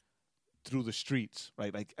casket through the streets,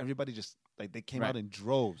 right? Like, everybody just, like, they came Right. out in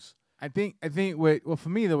droves. I think for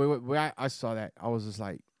me, the way I saw that, I was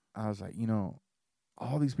like,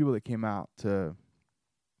 all these people that came out to,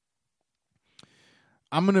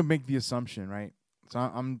 I'm going to make the assumption, right? So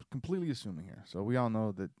I'm completely assuming here. So we all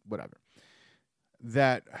know that, whatever,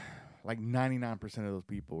 that like 99% of those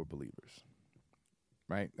people were believers,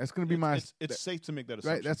 right? That's going to be It's safe to make that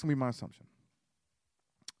assumption. right. That's going to be my assumption.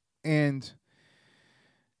 And,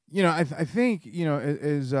 I think,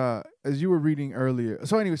 as you were reading earlier.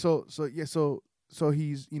 So anyway, so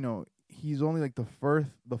he's, he's only like the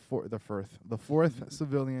fourth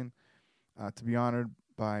civilian to be honored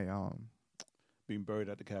by being buried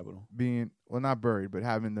at the Capitol. being, well, not buried, but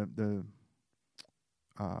having the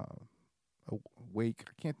wake.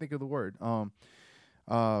 I can't think of the word.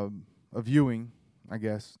 A viewing, I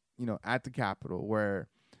guess, at the Capitol, where,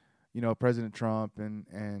 President Trump and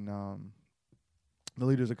the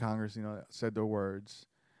leaders of Congress, said their words.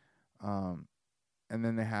 And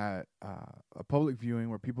then they had a public viewing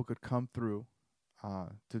where people could come through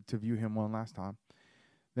to view him one last time.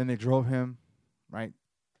 Then they drove him right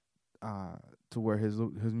to where his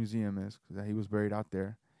museum is, because he was buried out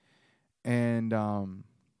there. And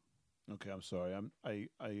Okay, I'm sorry. I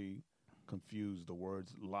confused the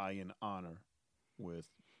words "lie in honor" with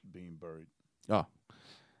being buried.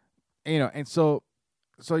 and so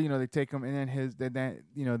they take him, and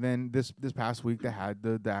then this past week they had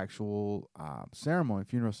the actual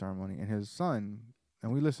funeral ceremony, and his son,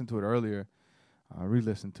 and we listened to it earlier,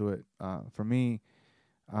 re-listened to it for me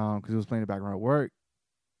because it was playing in the background at work.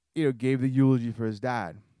 Gave the eulogy for his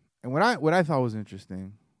dad, and what I thought was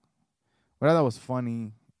interesting, what I thought was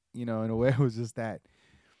funny, in a way, was just that,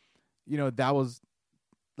 that was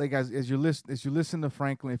like as you listen to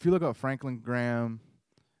Franklin, if you look up Franklin Graham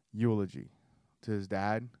eulogy, to his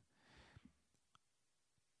dad.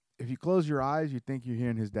 If you close your eyes, you think you're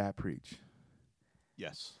hearing his dad preach.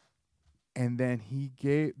 Yes. And then he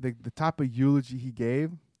gave the type of eulogy he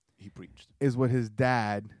gave He preached. is what his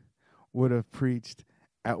dad would have preached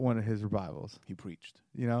at one of his revivals. He preached.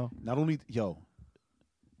 You know? Not only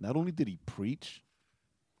did he preach,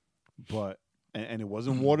 but and it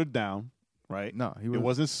wasn't watered down, right? No, he it was.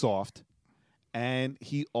 wasn't soft, and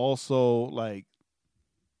he also like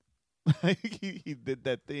he did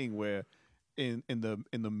that thing where in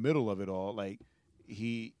the middle of it all, like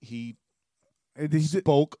he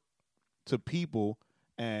spoke to people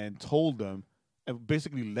and told them and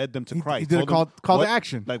basically led them to Christ. He did a Told them call to what-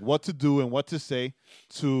 action. like what to do and what to say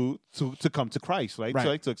to come to Christ, right?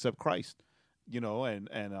 Right. To accept Christ,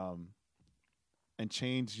 and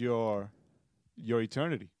change your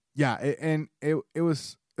eternity. Yeah, it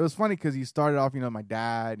was funny because he started off, my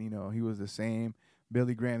dad, he was the same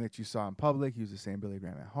Billy Graham that you saw in public. He was the same Billy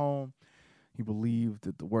Graham at home. He believed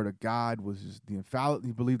that the word of God was just the infallible.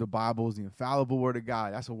 He believed the Bible was the infallible word of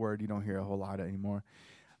God. That's a word you don't hear a whole lot of anymore.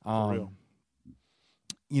 For real.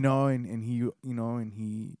 And he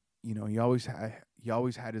always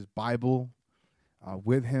had his Bible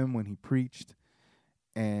with him when he preached,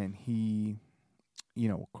 and he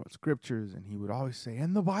quote scriptures, and he would always say,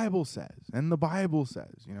 and the Bible says, and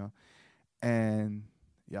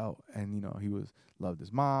he loved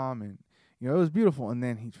his mom, and it was beautiful. And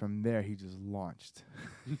then from there he just launched.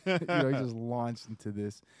 He just launched into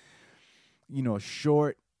this,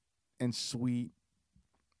 short and sweet,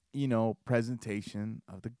 presentation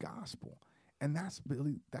of the gospel. And that's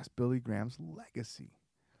Billy Graham's legacy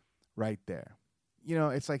right there.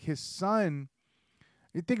 It's like his son.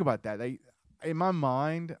 You think about that. In my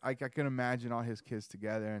mind, I can imagine all his kids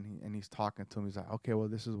together, and he's talking to him. He's like, okay, well,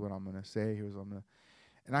 this is what I'm going to say. Here's what I'm going to.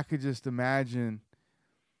 And I could just imagine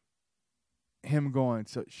him going,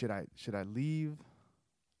 so should I leave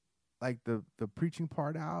like the preaching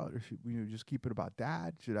part out, or should we just keep it about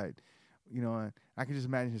dad? Should I, and I can just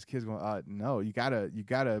imagine his kids going, no, you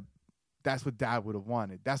gotta, that's what dad would have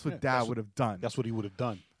wanted. That's what dad would have done. That's what he would have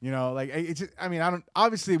done. It's just,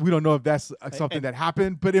 obviously we don't know if that's something that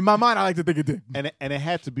happened, but in my mind, I like to think it did. And it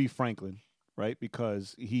had to be Franklin, right?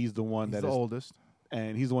 Because he's the one He's the oldest.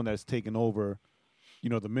 And he's the one that's taken over,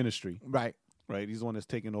 the ministry. Right. Right. He's the one that's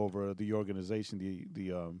taken over the organization,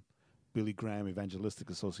 the Billy Graham Evangelistic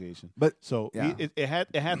Association. But so yeah. it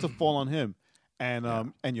had to fall on him. And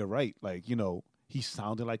and you're right. Like, he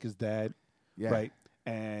sounded like his dad. Yeah. Right.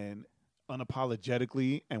 And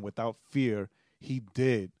unapologetically and without fear, he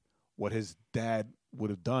did what his dad would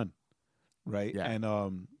have done. Right. Yeah.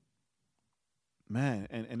 And man,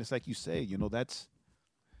 and it's like you say, that's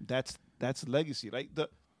legacy. Like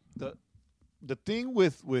the thing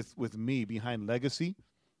with me behind legacy,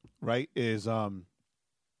 right, is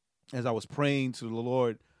as I was praying to the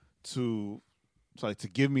Lord to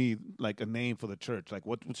give me like a name for the church, like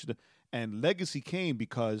what should, and legacy came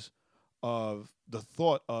because of the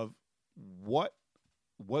thought of what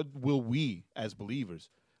will we as believers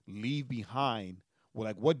leave behind,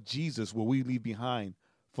 what Jesus will we leave behind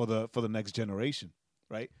for the next generation,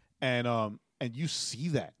 right? And you see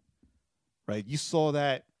that, right? You saw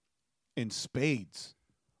that in spades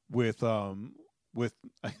with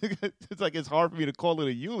it's like it's hard for me to call it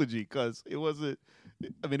a eulogy because it wasn't.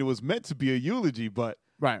 I mean, it was meant to be a eulogy, but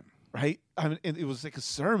right. I mean, it was like a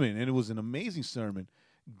sermon, and it was an amazing sermon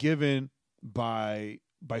given by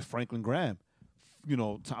Franklin Graham,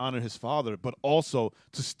 to honor his father, but also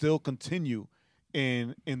to still continue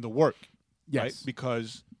in the work, Yes. right?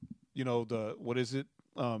 Because what is it?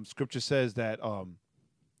 Scripture says that I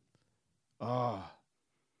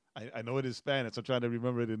know it is Spanish. I'm trying to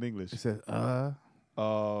remember it in English. It says,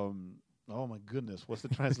 oh my goodness, what's the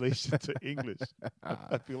translation to English?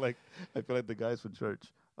 I feel like the guys from church.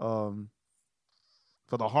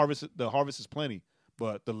 For the harvest is plenty,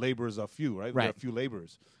 but the laborers are few, right? There are few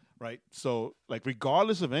laborers, right? So, like,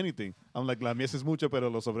 regardless of anything, I'm like, la mies es mucha, pero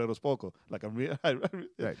los obreros poco. Like, right.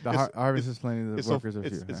 The harvest is plenty, the workers are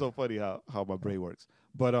few. It's so funny how my brain works.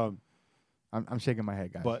 But I'm shaking my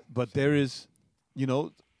head, guys. But there is,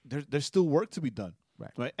 there's still work to be done,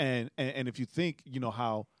 right? And if you think,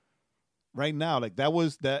 how right now, like that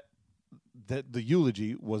the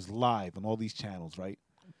eulogy was live on all these channels, right?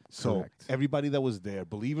 So Correct. everybody that was there,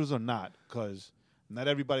 believers or not, because not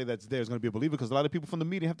everybody that's there is going to be a believer, because a lot of people from the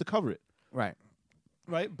media have to cover it, Right.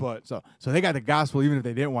 right? But So they got the gospel even if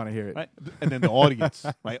they didn't want to hear it. right, and then the audience,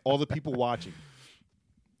 right, all the people watching,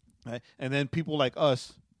 right, and then people like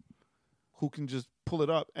us who can just pull it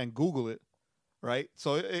up and Google it, right?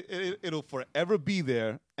 So it'll forever be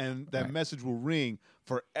there, and that Right. message will ring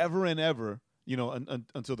forever and ever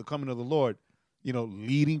until the coming of the Lord,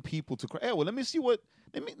 leading people to Christ. Hey, well, let me see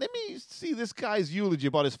this guy's eulogy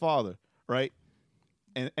about his father, right?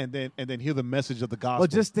 And then hear the message of the gospel. Well,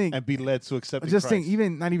 just think, and be led to accept just Christ.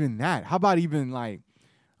 think, not even that. How about even like,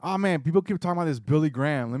 oh man, people keep talking about this Billy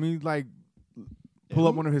Graham. Let me like pull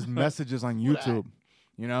up one of his messages on YouTube,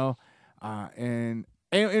 and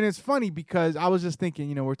it's funny because I was just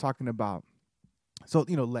thinking, we're talking about, so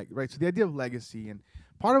right. So the idea of legacy, and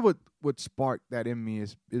part of what sparked that in me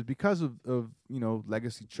is because of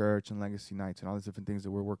Legacy Church and Legacy Nights and all these different things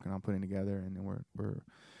that we're working on putting together and then we're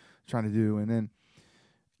trying to do, and then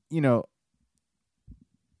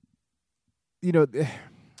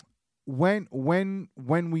when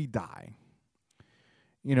we die,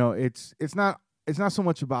 it's not so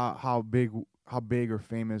much about how big or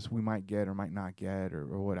famous we might get or might not get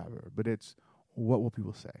or whatever, but it's what will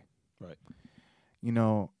people say, right?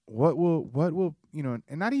 What will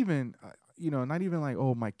and not even like,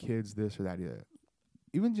 oh, my kids this or that either.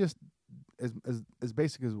 Even just as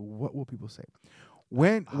basic as what will people say.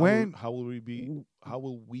 How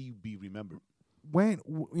will we be remembered? When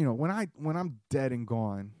I'm dead and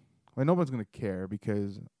gone, no one's gonna care,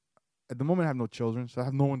 because at the moment I have no children, so I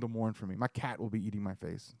have no one to mourn for me. My cat will be eating my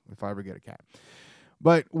face if I ever get a cat.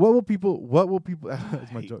 But what will people?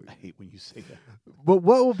 That's my joke. I hate when you say that. But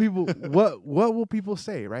what will people? what will people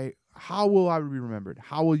say? Right? How will I be remembered?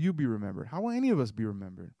 How will you be remembered? How will any of us be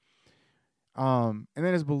remembered? And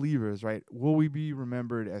then as believers, right? Will we be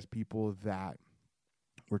remembered as people that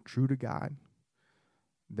were true to God?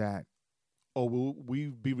 Or will we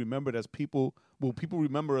be remembered as people? Will people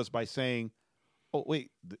remember us by saying, "Oh, wait,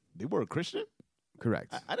 they were a Christian"?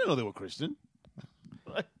 Correct. I didn't know they were Christian.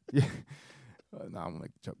 Yeah. No, I'm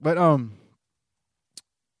like joke. But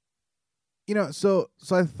so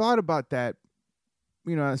I thought about that.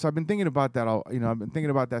 So I've been thinking about that. I've been thinking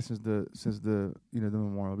about that since the the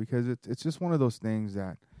memorial, because it's just one of those things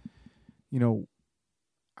that,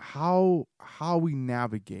 how we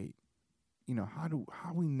navigate,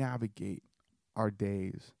 how we navigate our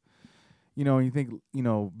days. And you think,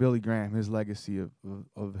 Billy Graham, his legacy of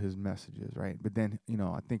his messages, right? But then,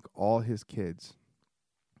 I think all his kids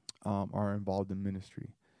are involved in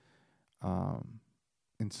ministry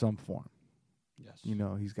in some form. Yes.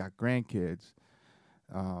 He's got grandkids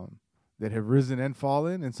that have risen and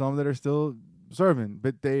fallen, and some that are still serving.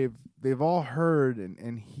 But they've all heard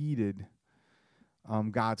and heeded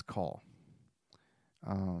God's call.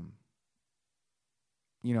 And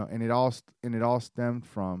it all stemmed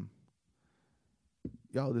from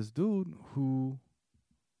this dude who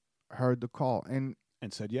heard the call and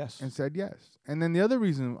said yes. And then the other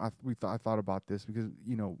reason I thought about this, because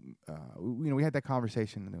we had that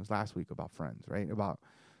conversation, and it was last week, about friends, right? About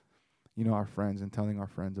our friends and telling our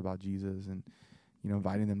friends about Jesus, and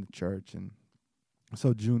inviting them to church. And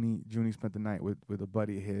so Junie spent the night with a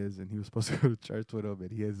buddy of his, and he was supposed to go to church with him,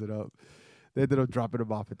 and they ended up dropping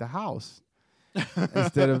him off at the house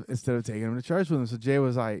instead of taking him to church with him. So Jay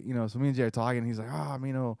was like, so me and Jay are talking, and he's like,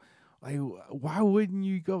 like, why wouldn't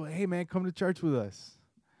you go? Hey man, come to church with us.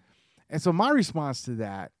 And so my response to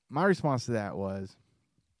that was,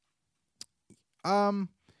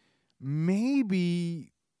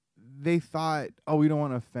 maybe they thought, oh, we don't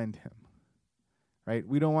want to offend him, right?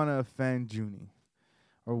 We don't want to offend Junie,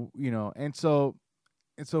 or and so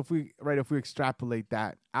if we extrapolate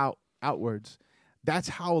that outwards, that's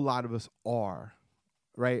how a lot of us are,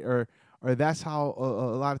 right? Or that's how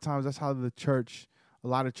a lot of times that's how the church. A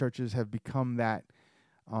lot of churches have become that,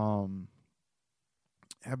 have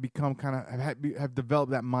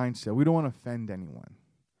developed that mindset. We don't want to offend anyone,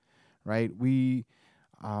 right? We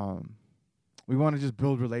want to just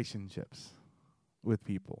build relationships with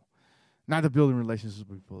people. Not that building relationships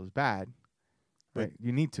with people is bad, right?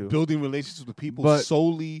 You need to. Building relationships with people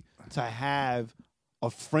solely to have a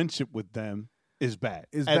friendship with them is bad.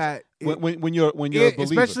 When you're a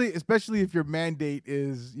believer, especially if your mandate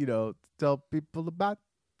is tell people about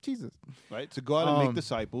Jesus, right? To go out and make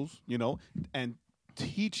disciples, and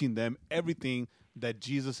teaching them everything that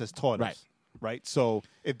Jesus has taught us, right? So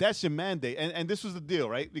if that's your mandate, and this was the deal,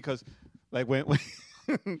 right? Because like when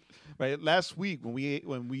right last week when we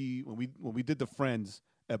did the Friends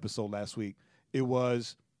episode last week, it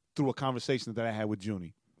was through a conversation that I had with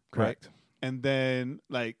Junie, correct? Right? And then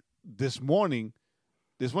like this morning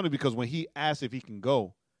because when he asked if he can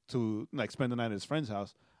go to like spend the night at his friend's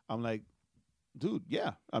house, I'm like, dude,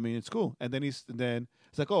 yeah. I mean, it's cool. And then it's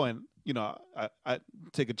like, oh, and I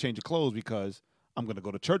take a change of clothes because I'm gonna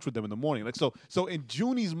go to church with them in the morning. Like so in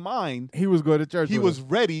Junie's mind, he was going to church. He was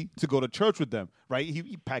ready to go to church with them, right?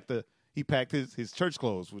 He packed he packed his church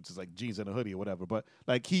clothes, which is like jeans and a hoodie or whatever. But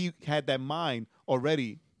like he had that mind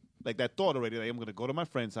already, like that thought already. Like I'm gonna go to my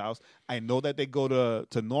friend's house. I know that they go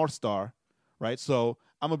to North Star, right? So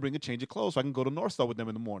I'm gonna bring a change of clothes so I can go to North Star with them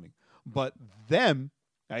in the morning. But them,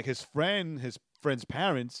 like his friend's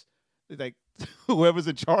parents, like whoever's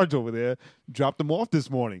in charge over there, dropped them off this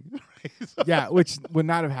morning. Right? So, Yeah, which would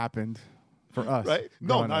not have happened for us. right?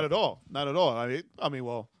 No, growing not up. at all. Not at all. I mean,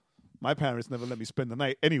 well, my parents never let me spend the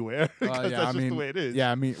night anywhere because that's just the way it is.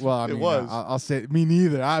 Yeah, I mean, It was. I'll say me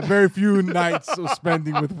neither. I had very few nights of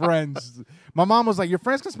spending with friends. My mom was like, "Your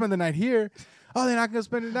friends can spend the night here." Oh, they're not gonna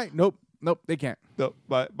spend the night. Nope, they can't. No,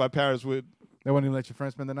 my parents would. They wouldn't even let your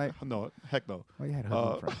friends spend the night. No, heck no. Well, you had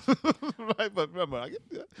hoodlum friends. Right, but remember,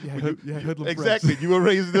 You had hoodlum exactly. friends. You were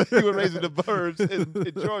raised in the burbs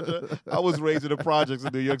in Georgia. I was raised in the projects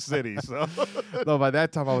in New York City. So No, by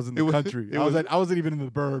that time I was in the country. I wasn't even in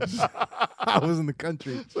the burbs. I was in the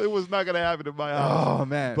country. so it was not gonna happen in my house. Oh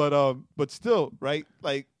man. But still, right?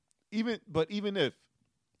 Like even if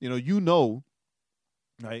you know,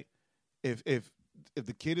 right? If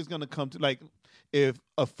the kid is gonna come to, like, if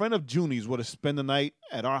a friend of Junie's were to spend the night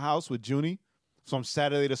at our house with Junie from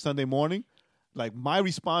Saturday to Sunday morning, like my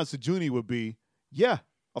response to Junie would be, yeah,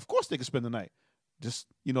 of course they can spend the night. Just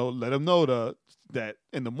let them know that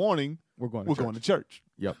in the morning we're going to church.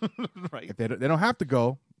 Yep. Right? If they don't have to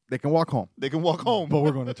go, they can walk home. They can walk home. But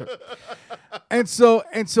we're going to church. And so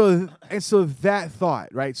that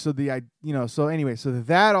thought, right? So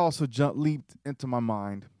that also leaped into my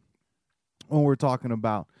mind when we're talking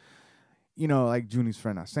about, like Junie's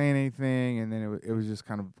friend not saying anything, and then it was just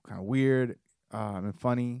kind of weird and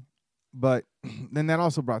funny. But then that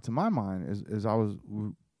also brought to my mind as I was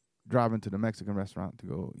driving to the Mexican restaurant to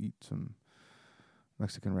go eat some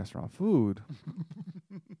Mexican restaurant food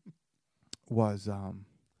was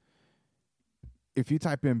if you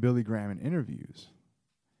type in Billy Graham in interviews,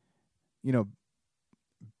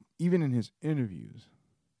 even in his interviews,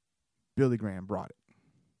 Billy Graham brought it.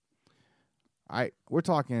 We're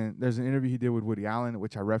talking, there's an interview he did with Woody Allen,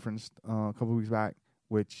 which I referenced a couple weeks back,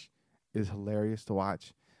 which is hilarious to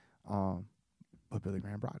watch. But Billy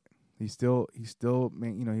Graham brought it. He still,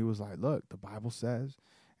 man, he was like, look, the Bible says,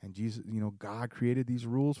 and Jesus, God created these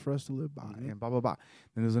rules for us to live by, and blah, blah, blah.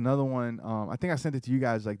 Then there's another one, I think I sent it to you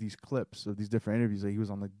guys, like these clips of these different interviews. Like he was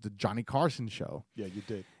on the Johnny Carson show. Yeah, you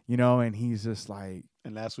did. And he's just like.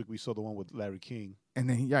 And last week we saw the one with Larry King. And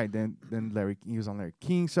then then Larry, he was on Larry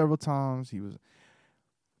King several times.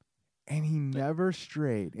 And he never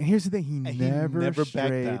strayed. And here's the thing, he never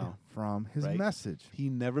strayed backed down from his message. He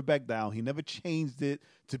never backed down. He never changed it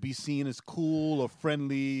to be seen as cool or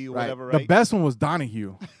friendly or whatever. The Right? best one was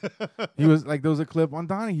Donahue. He was like, there was a clip on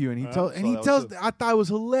Donahue, and I thought it was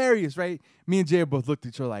hilarious, right? Me and Jay both looked at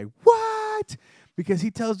each other like, what? Because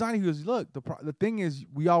he tells Donnie, he goes, look, the thing is,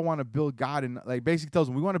 we all want to build God, and like basically tells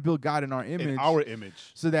him we want to build God in our image. In our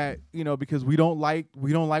image. So that, because we don't like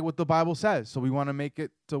what the Bible says. So we want to make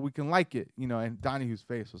it so we can like it. And Donahue's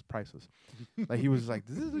face was priceless. Like he was like,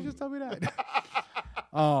 "This is just tell me that."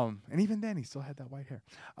 And even then he still had that white hair.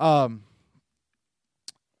 Mom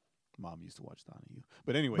used to watch Donahue.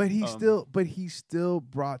 But anyway. But he still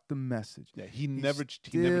brought the message. Yeah, he never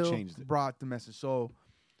changed it. Brought the message. So.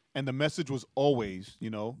 And the message was always, the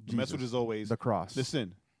Jesus, message is always the cross.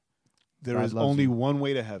 Listen, there God is loves only you. one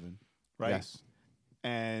way to heaven, right? Yes.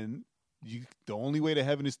 And the only way to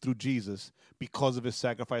heaven is through Jesus because of his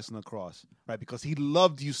sacrifice on the cross, right? Because he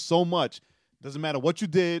loved you so much. Doesn't matter what you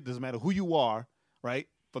did, doesn't matter who you are, right?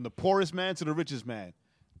 From the poorest man to the richest man,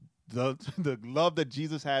 the love that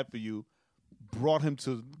Jesus had for you brought him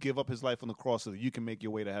to give up his life on the cross so that you can make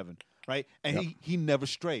your way to heaven. Right, and he never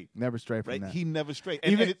strayed. Never strayed from right? that. He never strayed.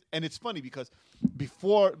 And it's funny because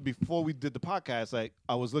before we did the podcast, like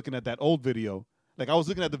I was looking at that old video. Like I was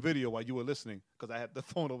looking at the video while you were listening because I had the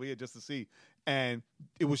phone over here just to see, and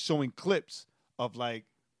it was showing clips of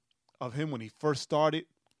him when he first started,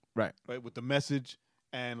 right, with the message,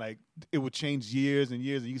 and like it would change years and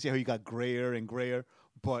years, and you can see how he got grayer and grayer,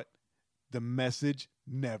 but the message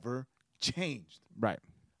never changed. Right,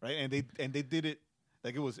 and they did it.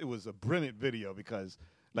 Like it was a brilliant video because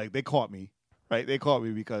like they caught me, right? They caught me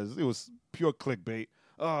because it was pure clickbait.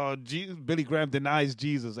 Oh, Billy Graham denies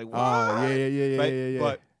Jesus. Like, what? Yeah. Right? Yeah.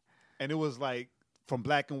 But and it was like from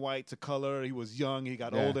black and white to color. He was young. He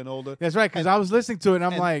got older and older. That's right. Because I was listening to it, and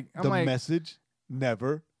I'm like, the message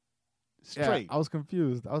never strayed. Yeah, I was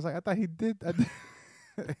confused. I was like, I thought he did. The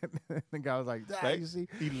guy was like, right? You see,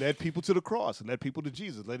 he led people to the cross and led people to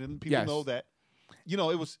Jesus, letting people know that. It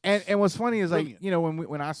was and what's funny is brilliant. like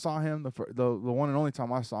when I saw him the one and only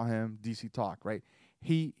time I saw him DC talk, right,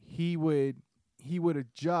 he would he would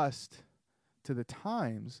adjust to the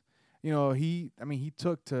times. You know, he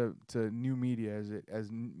took to new media as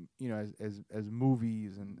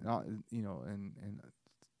movies and and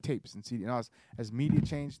tapes and CD and all. As media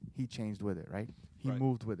changed, he changed with it, right? He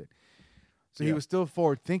moved with it. So he was still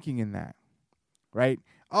forward thinking in that, right?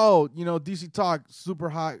 Oh, DC Talk, super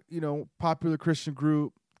hot, popular Christian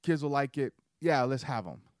group, kids will like it. Yeah, let's have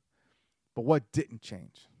them. But what didn't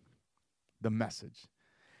change? The message.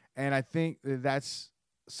 And I think that's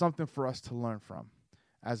something for us to learn from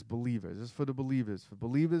as believers. It's for the believers. For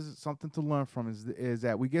believers, something to learn from is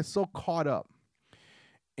that we get so caught up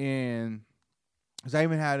in, because I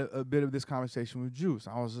even had a bit of this conversation with Juice.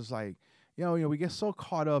 I was just like, we get so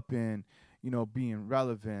caught up in, being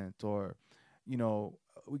relevant, or,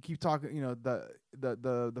 we keep talking, you gotta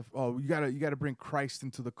bring Christ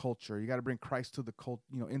into the culture. You gotta bring Christ to the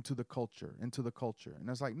into the culture. And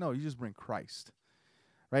it's like, no, you just bring Christ,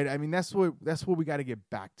 right? I mean, that's what we got to get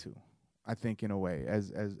back to, I think, in a way,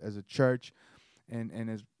 as a church, and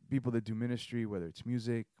as people that do ministry, whether it's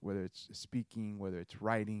music, whether it's speaking, whether it's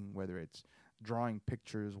writing, whether it's drawing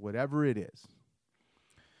pictures, whatever it is.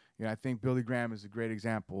 I think Billy Graham is a great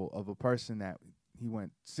example of a person that he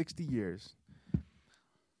went 60 years,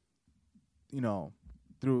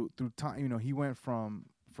 through time. He went from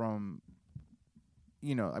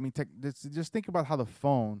just think about how the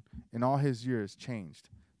phone in all his years changed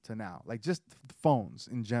to now, like just phones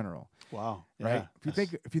in general. Wow. Right. Yeah,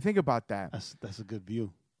 if you think about that, that's a good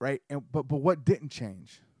view. Right. And but what didn't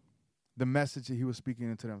change? The message that he was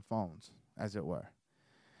speaking into them phones, as it were.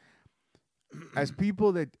 As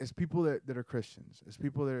people that are Christians, as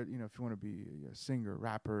people that are, if you want to be a singer,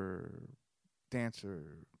 rapper,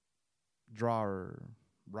 dancer, drawer,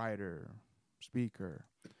 writer, speaker,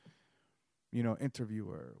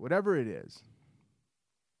 interviewer, whatever it is,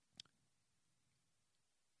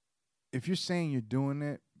 if you're saying you're doing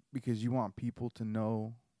it because you want people to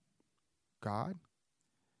know God,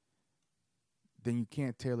 then you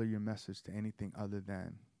can't tailor your message to anything other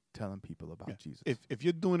than telling people about Jesus. If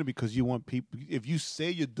you're doing it because you want people, if you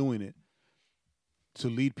say you're doing it to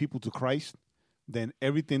lead people to Christ, then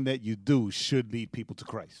everything that you do should lead people to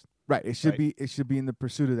Christ. Right. It should be. It should be in the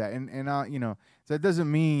pursuit of that. And so that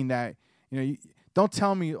doesn't mean that don't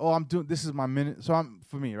tell me, oh, I'm doing this is my minute. So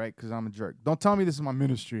for me, right? Because I'm a jerk. Don't tell me this is my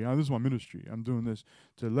ministry. Oh, this is my ministry. I'm doing this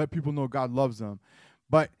to let people know God loves them.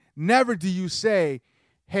 But never do you say,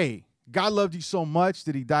 hey, God loved you so much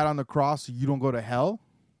that He died on the cross so you don't go to hell.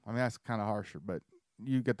 I mean, that's kind of harsher, but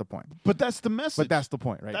you get the point. But that's the message. But that's the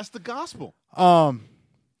point, right? That's the gospel.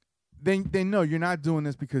 Then no, you're not doing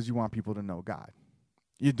this because you want people to know God.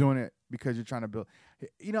 You're doing it because you're trying to build.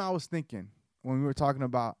 I was thinking when we were talking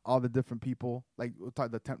about all the different people, like we'll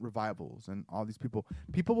talk the tent revivals and all these people.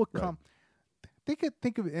 People will come. They could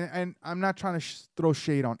think of it, and I'm not trying to throw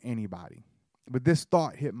shade on anybody, but this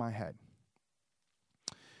thought hit my head.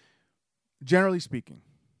 Generally speaking,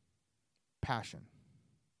 Passion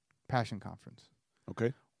Conference.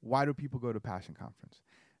 Okay. Why do people go to Passion Conference?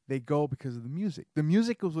 They go because of the music. The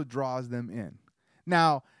music is what draws them in.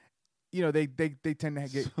 Now, they tend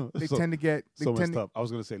to get messed up. I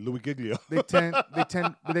was going to say Louis Giglio. they tend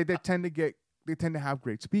to have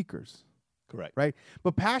great speakers. Correct. Right?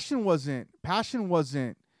 But passion wasn't right.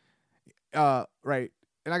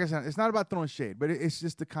 And like I said, it's not about throwing shade, but it's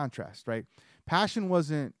just the contrast, right? Passion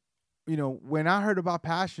wasn't, when I heard about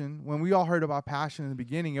Passion, when we all heard about Passion in the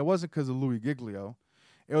beginning, it wasn't because of Louis Giglio.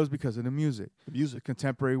 It was because of the music. The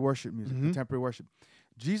contemporary worship music, contemporary worship.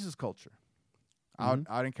 Jesus Culture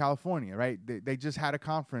out in California, right? They just had a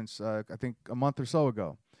conference, I think a month or so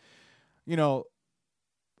ago.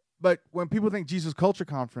 But when people think Jesus Culture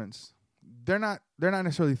Conference, they're not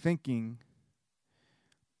necessarily thinking,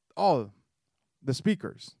 oh, the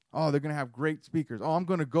speakers. Oh, they're going to have great speakers. Oh, I'm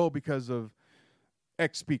going to go because of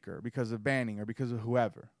X speaker, because of Banning, or because of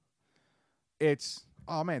whoever. It's,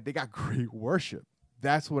 oh, man, they got great worship.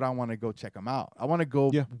 That's what I want to go check them out. I want to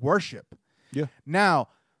go worship. Yeah. Now,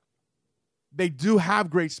 they do have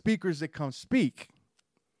great speakers that come speak.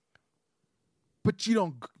 But you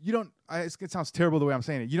don't, it sounds terrible the way I'm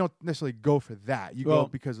saying it. You don't necessarily go for that. You go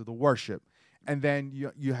because of the worship. And then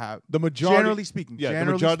you have, the majority, generally speaking. Yeah,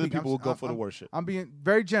 the majority of the people will go for the worship. I'm being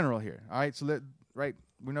very general here. All right. So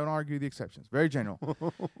we don't argue the exceptions. Very general.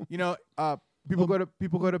 People go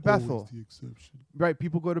to Bethel. The exception. Right.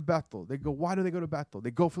 People go to Bethel. They go, why do they go to Bethel?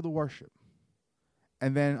 They go for the worship.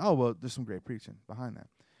 And then, oh, well, there's some great preaching behind that.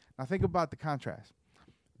 Now think about the contrast.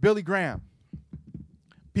 Billy Graham.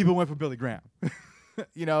 People went for Billy Graham.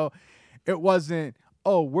 It wasn't,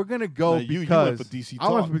 oh, we're going to go because you went for DC Talk.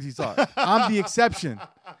 I went for DC Talk. I'm the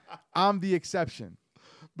exception.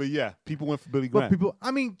 But yeah, people went for Billy But Graham. people,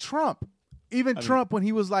 I mean, Trump. Even Trump, when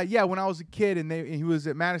he was like, yeah, when I was a kid and he was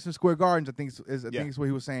at Madison Square Gardens, I think is what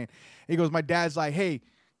he was saying. He goes, my dad's like, hey,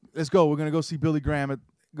 let's go. We're gonna go see Billy Graham at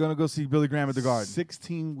the Garden.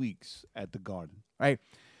 16 weeks at the Garden. Right?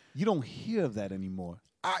 You don't hear of that anymore.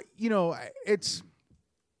 It's.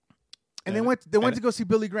 And And- they went and- to go see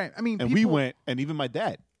Billy Graham. I mean, And we went, and even my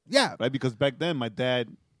dad, yeah, right? Because back then, my dad,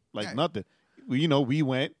 Yeah. nothing. We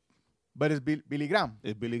went. but it's Billy Graham.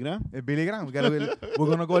 It's Billy Graham, It's Billy Graham. We're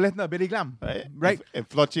gonna go listen to Billy Graham, right? Right. And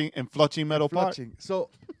Flushing Meadow Park. Flushing.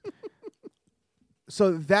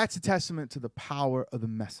 So that's a testament to the power of the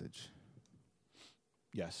message.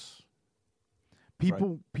 Yes.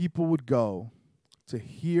 People would go to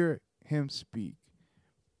hear him speak,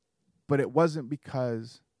 but it wasn't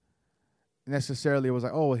because necessarily it was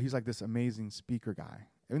like, oh, he's like this amazing speaker guy,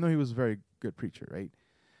 even though he was a very good preacher, right?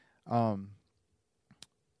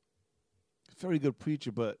 Very good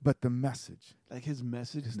preacher, but But the message like his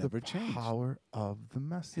message is never the changed. power of the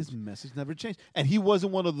message. His message never changed, and he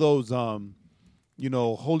wasn't one of those,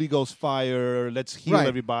 Holy Ghost fire. Let's heal Right.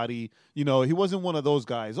 everybody. He wasn't one of those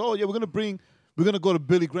guys. Oh yeah, we're gonna go to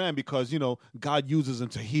Billy Graham because God uses him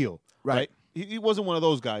to heal. Right. He wasn't one of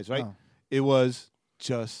those guys, right? No. It was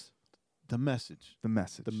just the message, the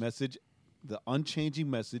message. the unchanging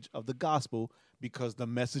message of the gospel, because the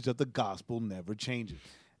message of the gospel never changes.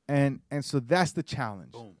 And so that's the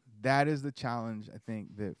challenge. Boom. That is the challenge, I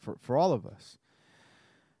think, that for all of us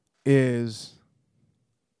is,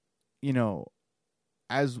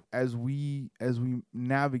 as we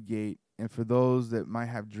navigate, and for those that might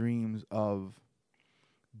have dreams of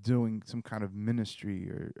doing some kind of ministry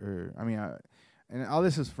or and all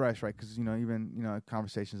this is fresh, right? Because even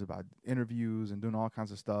conversations about interviews and doing all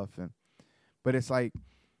kinds of stuff, but it's like,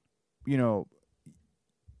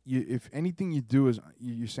 if anything you do is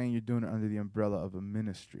you're saying you're doing it under the umbrella of a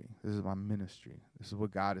ministry. This is my ministry. This is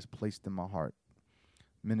what God has placed in my heart.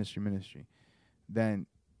 Ministry. Then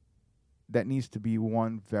that needs to be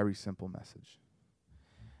one very simple message.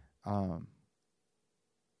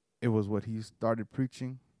 It was what he started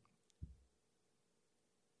preaching,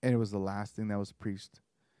 and it was the last thing that was preached.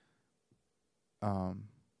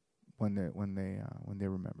 When they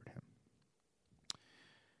remembered him.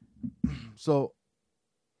 So,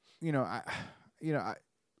 we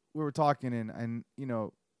were talking and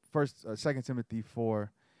first 2 Timothy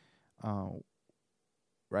 4,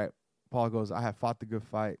 right? Paul goes, I have fought the good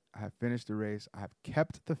fight, I have finished the race, I have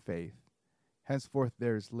kept the faith. Henceforth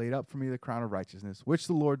there is laid up for me the crown of righteousness, which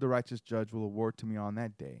the Lord, the righteous judge, will award to me on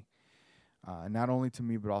that day. Not only to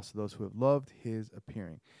me, but also those who have loved his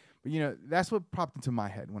appearing. But that's what popped into my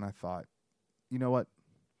head when I thought, you know what?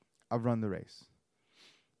 I've run the race.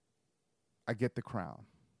 I get the crown.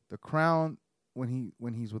 The crown when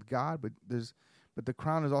he's with God, but the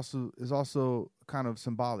crown is also kind of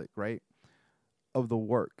symbolic, right? Of the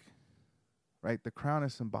work. Right? The crown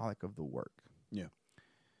is symbolic of the work. Yeah.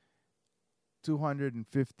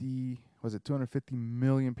 250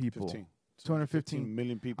 million people. 215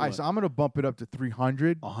 million people. All right, so I'm going to bump it up to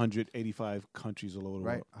 300. 185 countries all over the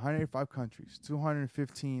Right? world. 185 countries.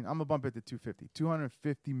 215. I'm going to bump it to 250.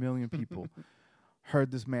 250 million people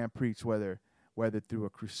heard this man preach, whether through a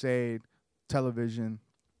crusade, television,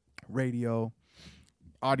 radio,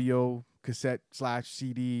 audio, cassette /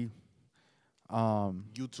 CD,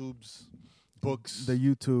 YouTube's, books. the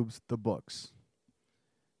YouTubes, the books.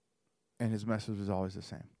 And his message was always the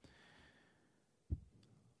same.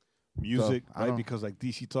 Music, So, I right? don't- Because like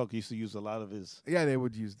DC Talk used to use a lot of his. Yeah, they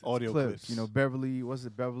would use Audio clips.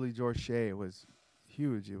 Beverly George Shea? It was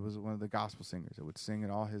huge. It was one of the gospel singers that would sing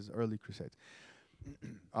in all his early crusades.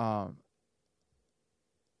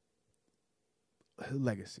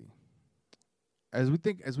 Legacy. As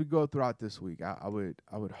we go throughout this week, I would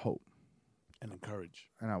hope And encourage.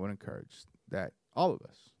 and I would encourage that all of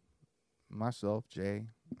us, myself, Jay,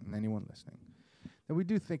 and anyone listening, that we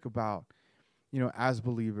do think about, as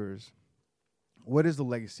believers, what is the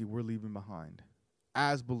legacy we're leaving behind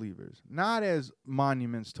as believers? Not as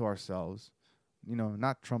monuments to ourselves,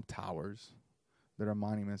 not Trump Towers that are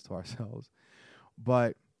monuments to ourselves,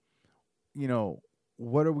 but,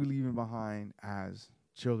 what are we leaving behind as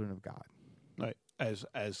children of God? Right.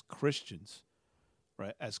 As Christians,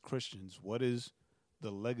 right? As Christians, what is the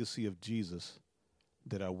legacy of Jesus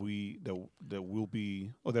that we'll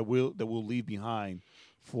leave behind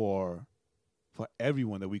for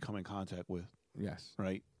everyone that we come in contact with, Yes.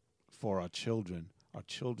 right? For our children, our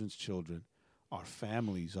children's children, our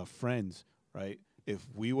families, our friends, right? If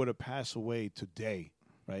we were to pass away today,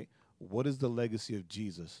 right? What is the legacy of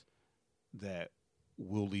Jesus that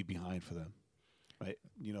we'll leave behind for them, right?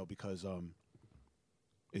 Because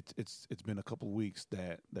it's been a couple of weeks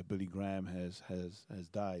that Billy Graham has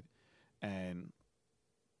died, and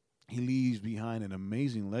he leaves behind an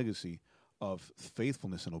amazing legacy of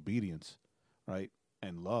faithfulness and obedience, right,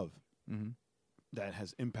 and love that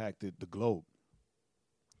has impacted the globe.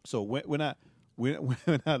 So we're not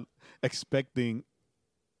expecting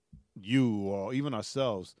you or even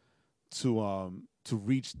ourselves to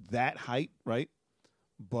reach that height, right?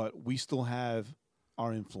 But we still have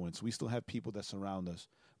our influence. We still have people that surround us,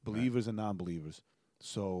 believers and non-believers.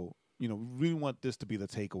 So, we really want this to be the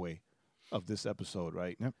takeaway of this episode,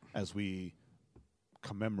 right? Yep. As we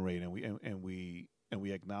commemorate and we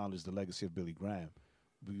acknowledge the legacy of Billy Graham.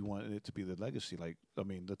 We want it to be the legacy,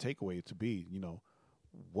 the takeaway to be,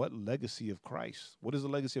 what legacy of Christ? What is the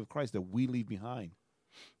legacy of Christ that we leave behind?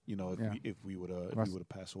 If we would have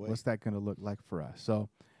passed away. What's that going to look like for us? So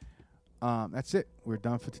that's it. We're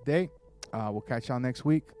done for today. We'll catch y'all next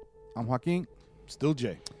week. I'm Joaquin. Still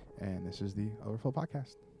Jay. And this is the Overflow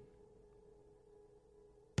Podcast.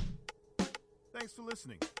 Thanks for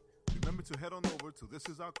listening. Remember to head on over to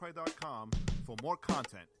thisisoutcry.com for more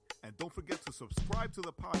content. And don't forget to subscribe to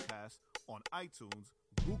the podcast on iTunes,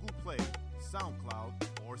 Google Play, SoundCloud,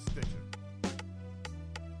 or Stitcher.